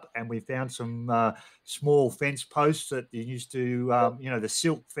it up, and we found some small fence posts that you used to, the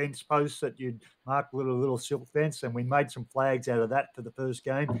silk fence posts that you'd mark little silk fence, and we made some flags out of that for the first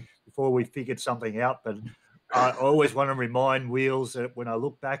game before we figured something out. But I always want to remind Wheels that when I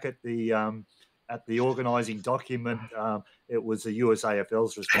look back at the organising document, it was the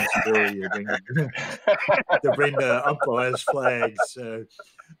USAFL's responsibility to bring the umpires' flags. And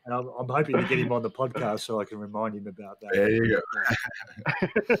I'm hoping to get him on the podcast so I can remind him about that. There you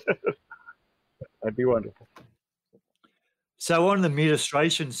go. That'd be wonderful. So on the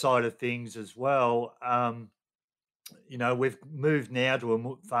administration side of things as well, we've moved now to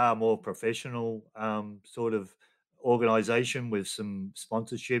a far more professional sort of organisation with some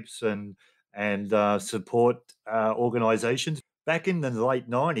sponsorships and support organisations. Back in the late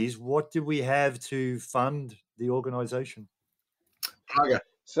 90s, what did we have to fund the organisation? Plugger.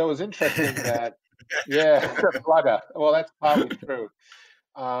 So it was interesting that, Plugger. Well, that's partly true.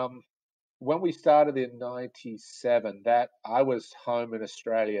 When we started in 97, that I was home in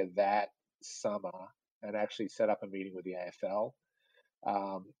Australia that summer and actually set up a meeting with the AFL.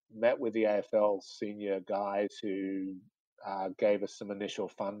 Met with the AFL senior guys who gave us some initial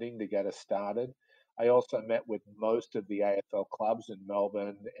funding to get us started. I also met with most of the AFL clubs in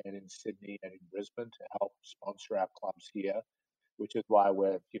Melbourne and in Sydney and in Brisbane to help sponsor our clubs here, which is why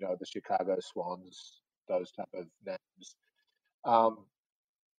we're, the Chicago Swans, those type of names.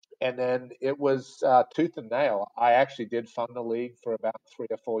 And then it was tooth and nail. I actually did fund the league for about 3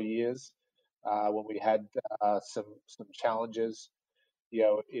 or 4 years when we had some challenges.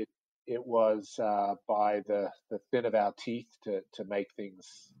 It was by the thin of our teeth to make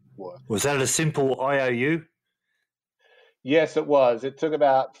things work. Was that a simple IOU? Yes, it was. It took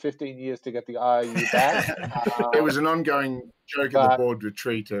about 15 years to get the IOU back. It was an ongoing joke at the board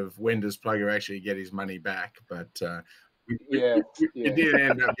retreat of when does Plugger actually get his money back, but we did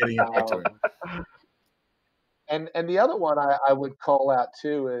end up getting it back to him. And the other one I would call out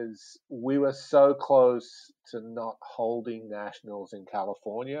too is we were so close to not holding nationals in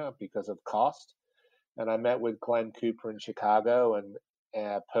California because of cost. And I met with Glenn Cooper in Chicago and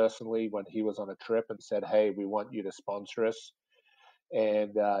personally when he was on a trip and said, "Hey, we want you to sponsor us."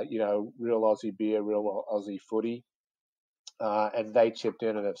 And, real Aussie beer, real Aussie footy. and they chipped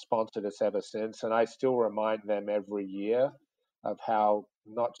in and have sponsored us ever since. And I still remind them every year of how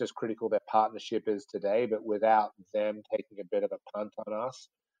not just critical their partnership is today, but without them taking a bit of a punt on us,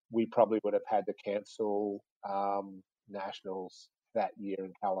 we probably would have had to cancel nationals that year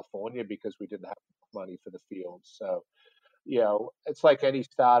in California because we didn't have money for the field. So, it's like any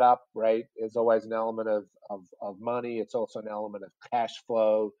startup, right? There's always an element of money. It's also an element of cash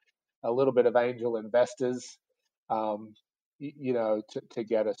flow, a little bit of angel investors, to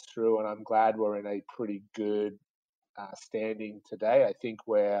get us through. And I'm glad we're in a pretty good standing today. I think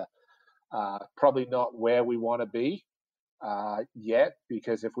we're probably not where we want to be yet,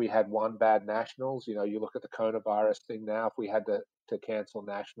 because if we had one bad nationals, you look at the coronavirus thing now, if we had to cancel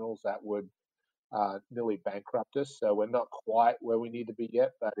nationals, that would nearly bankrupt us. So we're not quite where we need to be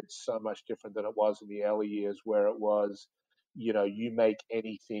yet, but it's so much different than it was in the early years where it was, you make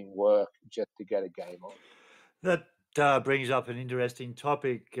anything work just to get a game on. That brings up an interesting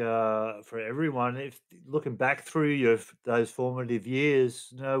topic for everyone. If looking back through those formative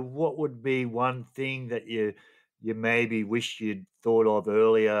years, what would be one thing that you maybe wish you'd thought of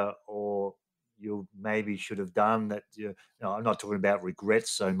earlier, or you maybe should have done that? I'm not talking about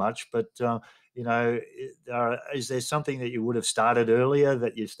regrets so much, but is there something that you would have started earlier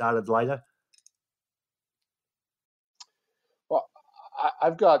that you started later? Well,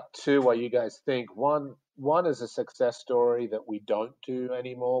 I've got two. What you guys think? One is a success story that we don't do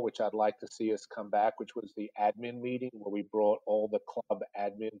anymore, which I'd like to see us come back, which was the admin meeting where we brought all the club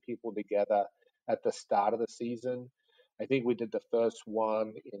admin people together at the start of the season. I think we did the first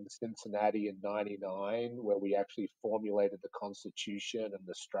one in Cincinnati in '99, where we actually formulated the constitution and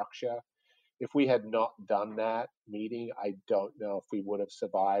the structure. If we had not done that meeting, I don't know if we would have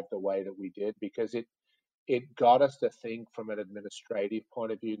survived the way that we did, because it got us to think from an administrative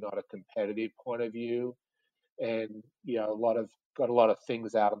point of view, not a competitive point of view. And got a lot of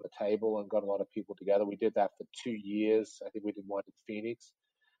things out on the table and got a lot of people together. We did that for 2 years. I think we did one in Phoenix.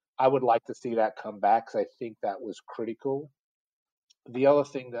 I would like to see that come back, because I think that was critical. The other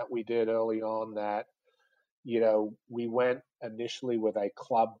thing that we did early on that, we went initially with a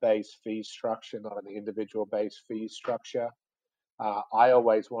club-based fee structure, not an individual-based fee structure. I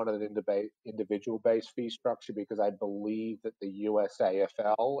always wanted an individual-based fee structure, because I believe that the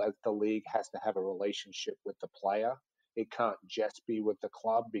USAFL, as the league, has to have a relationship with the player. It can't just be with the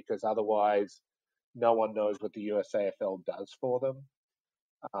club, because otherwise no one knows what the USAFL does for them.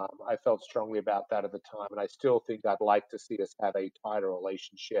 I felt strongly about that at the time, and I still think I'd like to see us have a tighter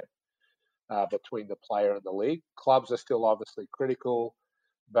relationship between the player and the league. Clubs are still obviously critical,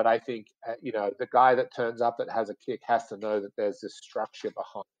 but I think, the guy that turns up that has a kick has to know that there's this structure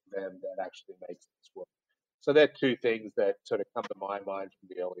behind them that actually makes this work. So they're two things that sort of come to my mind from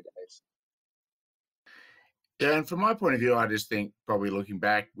the early days. Yeah, and from my point of view, I just think probably looking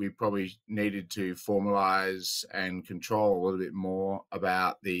back, we probably needed to formalise and control a little bit more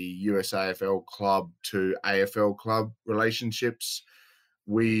about the USAFL club to AFL club relationships.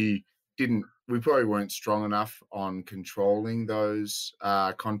 We probably weren't strong enough on controlling those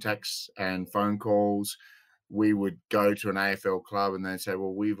contacts and phone calls. We would go to an AFL club and they'd say,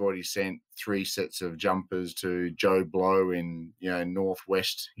 well, we've already sent 3 sets of jumpers to Joe Blow in,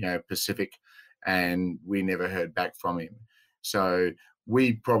 Northwest, Pacific, and we never heard back from him. So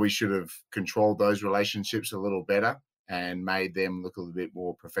we probably should have controlled those relationships a little better and made them look a little bit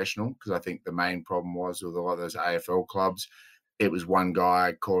more professional, because I think the main problem was with a lot of those AFL clubs, it was one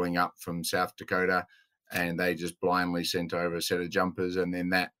guy calling up from South Dakota and they just blindly sent over a set of jumpers, and then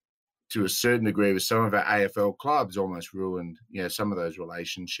that, to a certain degree, with some of our AFL clubs, almost ruined, some of those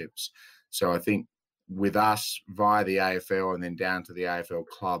relationships. So I think with us via the AFL and then down to the AFL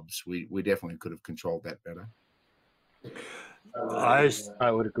clubs, we definitely could have controlled that better.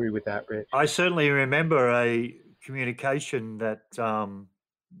 I would agree with that, Rich. I certainly remember a communication that the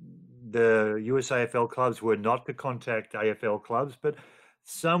USAFL clubs were not to contact AFL clubs, but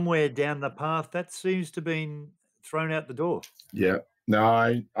somewhere down the path that seems to have been thrown out the door. Yeah,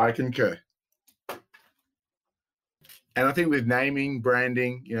 no, I concur. And I think with naming,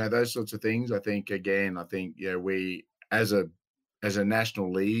 branding, those sorts of things, I think we as a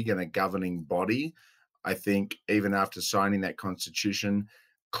national league and a governing body, I think even after signing that constitution,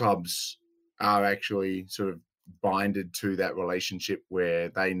 clubs are actually sort of binded to that relationship where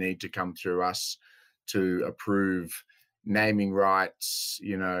they need to come through us to approve naming rights,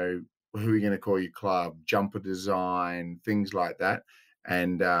 who are you going to call your club, jumper design, things like that.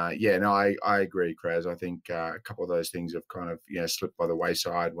 And I agree, Kraz. I think a couple of those things have kind of slipped by the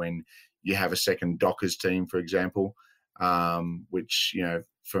wayside when you have a second Dockers team, for example, which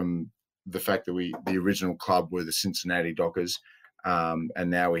from the fact that the original club were the Cincinnati Dockers, and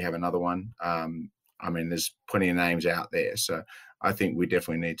now we have another one. I mean, there's plenty of names out there, so I think we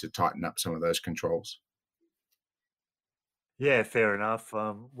definitely need to tighten up some of those controls. Yeah, fair enough.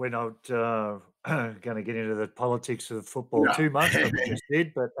 We're not going to get into the politics of football too much, but we just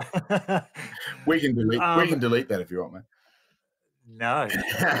did. But we can delete that if you want, man. No.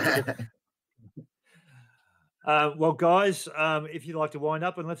 Well, guys, if you'd like to wind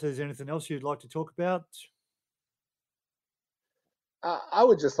up, unless there's anything else you'd like to talk about. I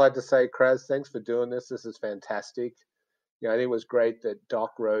would just like to say, Kraz, thanks for doing this. This is fantastic. I think it was great that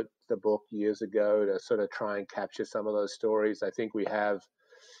Doc wrote the book years ago to sort of try and capture some of those stories. I think we have,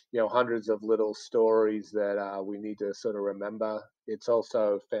 hundreds of little stories that we need to sort of remember. It's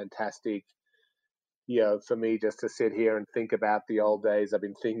also fantastic, for me just to sit here and think about the old days. I've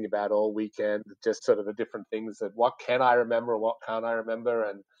been thinking about all weekend, just sort of the different things that what can I remember, what can't I remember.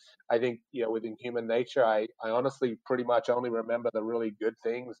 And I think, within human nature, I honestly pretty much only remember the really good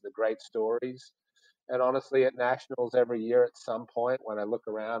things, the great stories. And honestly, at Nationals every year at some point, when I look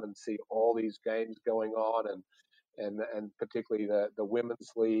around and see all these games going on and particularly the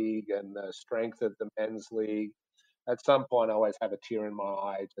women's league and the strength of the men's league, at some point I always have a tear in my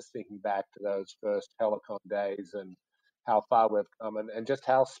eye just thinking back to those first Helicon days and how far we've come and just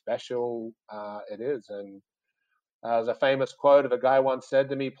how special it is. And there's a famous quote of a guy once said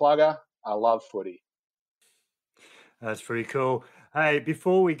to me, Plugger, I love footy. That's pretty cool. Hey,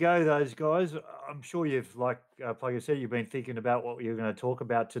 before we go, those guys, I'm sure you've, like I said, you've been thinking about what you're going to talk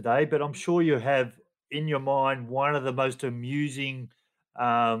about today, but I'm sure you have in your mind one of the most amusing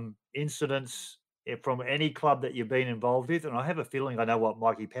incidents from any club that you've been involved with. And I have a feeling I know what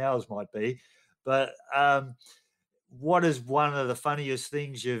Mikey Powers might be, but what is one of the funniest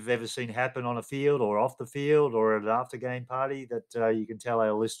things you've ever seen happen on a field or off the field or at an after game party that you can tell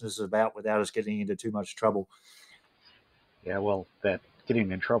our listeners about without us getting into too much trouble? Yeah, well, that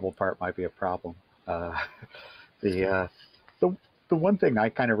getting in trouble part might be a problem. The one thing I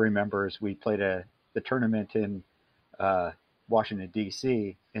kind of remember is we played the tournament in Washington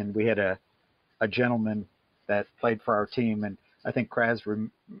D.C. and we had a gentleman that played for our team, and I think Kraz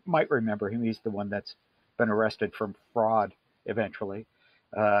might remember him. He's the one that's been arrested for fraud eventually.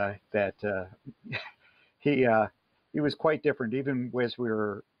 He was quite different. Even as we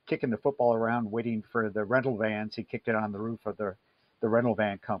were kicking the football around, waiting for the rental vans, he kicked it on the roof of the rental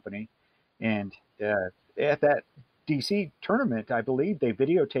van company. And at that DC tournament, I believe they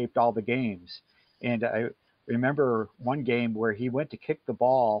videotaped all the games. And I remember one game where he went to kick the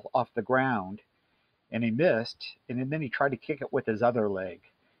ball off the ground and he missed, and then he tried to kick it with his other leg,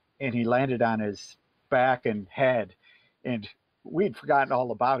 and he landed on his back and head, and we'd forgotten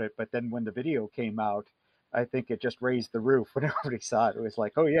all about it. But then when the video came out, I think it just raised the roof when everybody saw it. It was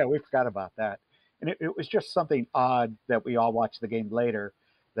like, oh yeah, we forgot about that, and it was just something odd that we all watched the game later.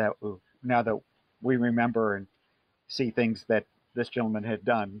 That now that we remember and see things that this gentleman had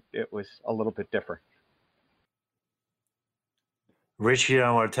done, it was a little bit different. Rich, you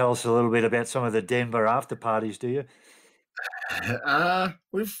don't want to tell us a little bit about some of the Denver after parties, do you?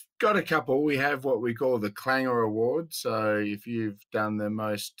 We've got a couple. We have what we call the Clanger Award. So if you've done the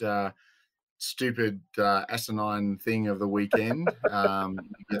most stupid asinine thing of the weekend, you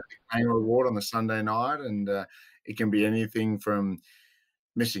get the Clanger Award on the Sunday night, and it can be anything from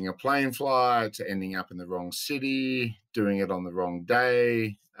missing a plane flight to ending up in the wrong city, doing it on the wrong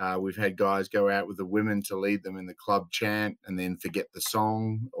day. We've had guys go out with the women to lead them in the club chant and then forget the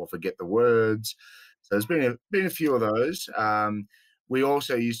song or forget the words. So there's been a few of those. We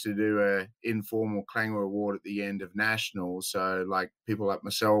also used to do a informal Clanger Award at the end of Nationals. So like people like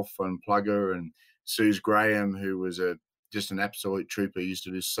myself and Plugger and Suze Graham, who was just an absolute trooper, used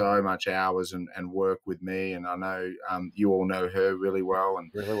to do so much hours and work with me. And I know you all know her really well.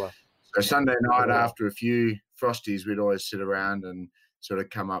 And really well. So Sunday night after a few Frosties, we'd always sit around and sort of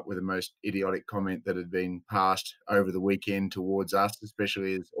come up with the most idiotic comment that had been passed over the weekend towards us,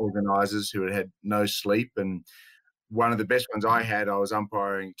 especially as organisers who had had no sleep. And one of the best ones I had, I was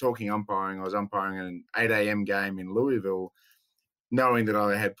umpiring an 8 a.m. game in Louisville, knowing that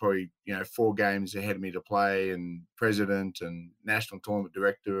I had probably, 4 games ahead of me to play and president and national tournament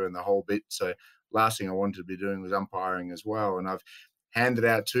director and the whole bit. So last thing I wanted to be doing was umpiring as well. And I've handed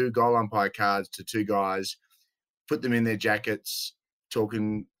out 2 goal umpire cards to 2 guys, put them in their jackets,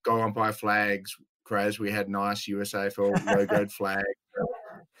 talking goal umpire flags. Kraz, we had nice USAFL logoed flags.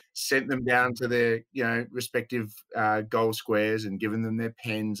 Sent them down to their, respective goal squares and given them their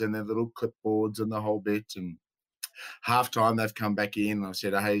pens and their little clipboards and the whole bit. And half time they've come back in and I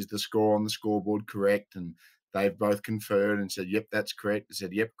said, hey, is the score on the scoreboard correct? And they've both conferred and said, yep, that's correct. I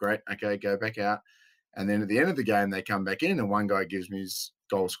said, yep, great. Okay, go back out. And then at the end of the game, they come back in and one guy gives me his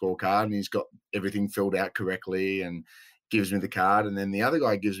goal scorecard and he's got everything filled out correctly and gives me the card. And then the other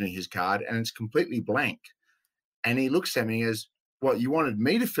guy gives me his card and it's completely blank. And he looks at me as, what, you wanted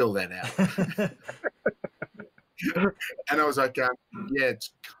me to fill that out? And I was like, yeah,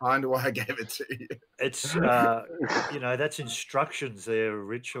 it's kind of why I gave it to you. It's, that's instructions there,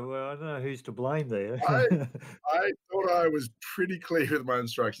 Rich. Well, I don't know who's to blame there. I thought I was pretty clear with my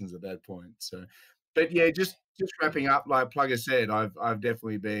instructions at that point. So, but yeah, just wrapping up, like Plugger said, I've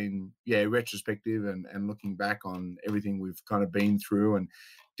definitely been, retrospective and looking back on everything we've kind of been through, and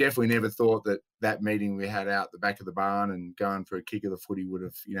definitely never thought that meeting we had out the back of the barn and going for a kick of the footy would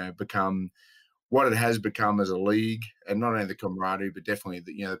have, become what it has become as a league, and not only the camaraderie, but definitely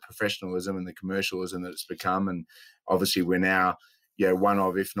the professionalism and the commercialism that it's become. And obviously we're now, one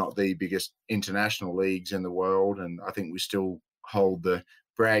of, if not the biggest international leagues in the world. And I think we still hold the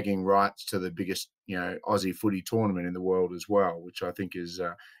bragging rights to the biggest, Aussie footy tournament in the world as well, which I think is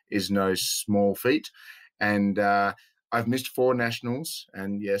no small feat. And I've missed 4 nationals,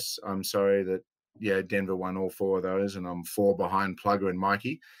 and yes, I'm sorry that Denver won all 4 of those, and I'm 4 behind Plugger and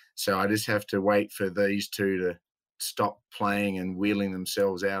Mikey. So I just have to wait for these 2 to stop playing and wheeling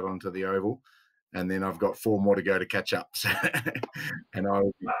themselves out onto the oval, and then I've got 4 more to go to catch up. So, and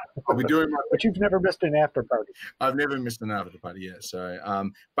I'll be doing my. But you've never missed an after party. I've never missed an after party yet. So,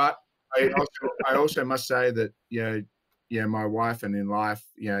 but I also must say that my wife, and in life,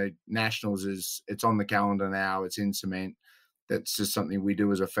 nationals it's on the calendar now. It's in cement. That's just something we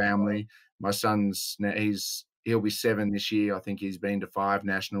do as a family. My son's he'll be 7 this year. I think he's been to 5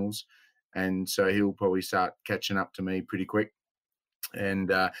 nationals, and so he'll probably start catching up to me pretty quick.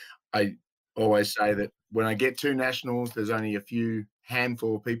 And I always say that when I get to nationals, there's only a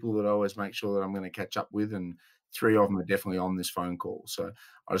handful of people that I always make sure that I'm going to catch up with, and 3 of them are definitely on this phone call. So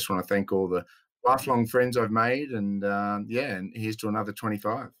I just want to thank all the lifelong friends I've made, and and here's to another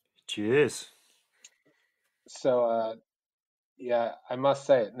 25. Cheers. So, I must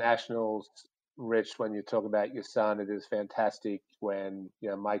say at nationals, Rich, when you talk about your son, it is fantastic when,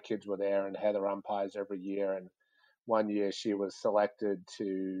 my kids were there and Heather umpires every year. And one year she was selected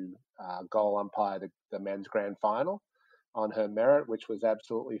to goal umpire the men's grand final on her merit, which was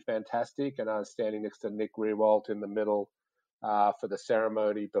absolutely fantastic. And I was standing next to Nick Rewalt in the middle for the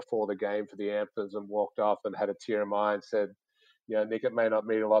ceremony before the game for the anthems, and walked off and had a tear in my eye and said, Nick, it may not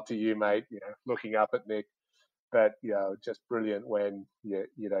mean a lot to you, mate, looking up at Nick. But, just brilliant when, your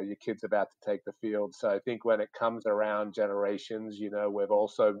kid's about to take the field. So I think when it comes around generations, we've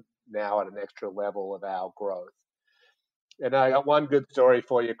also now at an extra level of our growth. And I got one good story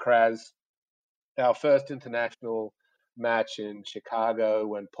for you, Kraz. Our first international match in Chicago,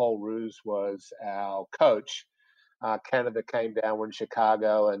 when Paul Roos was our coach, Canada came down. We're in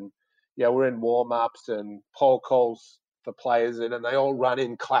Chicago, and, we're in warm-ups, and Paul calls the players in, and they all run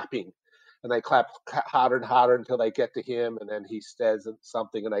in clapping. And they clap harder and harder until they get to him, and then he says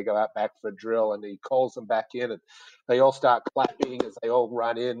something, and they go out back for a drill, and he calls them back in, and they all start clapping as they all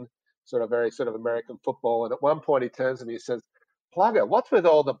run in, very American football. And at one point he turns to me and says, Plugger, what's with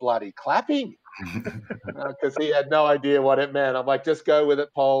all the bloody clapping? Because he had no idea what it meant. I'm like, just go with it,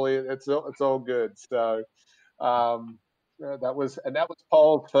 Paul. It's all good. So that was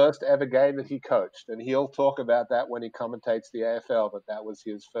Paul's first ever game that he coached, and he'll talk about that when he commentates the AFL. But that was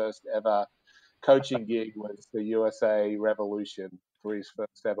his first ever coaching gig, was the USA Revolution for his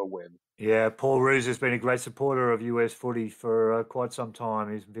first ever win. Yeah, Paul Roos has been a great supporter of US footy for quite some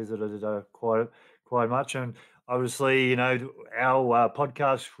time. He's visited quite much, and obviously, our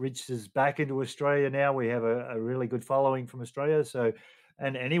podcast reaches back into Australia now. We have a really good following from Australia, so.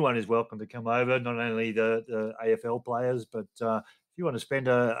 And anyone is welcome to come over, not only the AFL players, but if you want to spend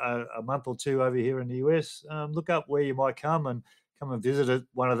a month or 2 over here in the US, look up where you might come and visit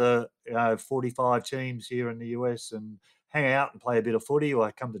one of the 45 teams here in the US and hang out and play a bit of footy,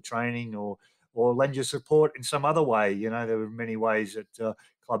 or come to training, or lend your support in some other way. There are many ways that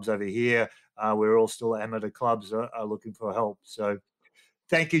clubs over here, we're all still amateur clubs, are looking for help. So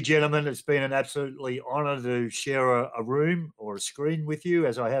thank you, gentlemen. It's been an absolutely honour to share a room or a screen with you,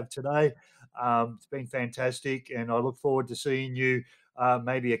 as I have today. It's been fantastic, and I look forward to seeing you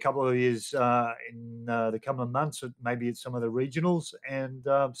maybe a couple of years in the coming months, maybe at some of the regionals, and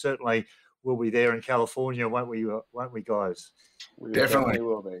certainly we'll be there in California, won't we, guys? We definitely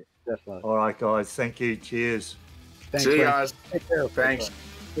will be. Definitely. All right, guys. Thank you. Cheers. Thanks, see you guys. Take care. Thanks.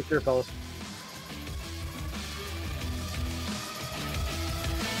 Take care, fellas.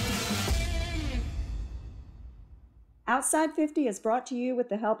 Outside 50 is brought to you with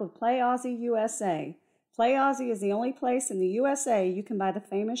the help of Play Aussie USA. Play Aussie is the only place in the USA you can buy the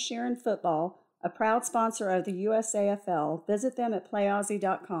famous Sharon Football, a proud sponsor of the USAFL. Visit them at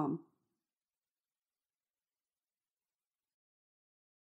playaussie.com.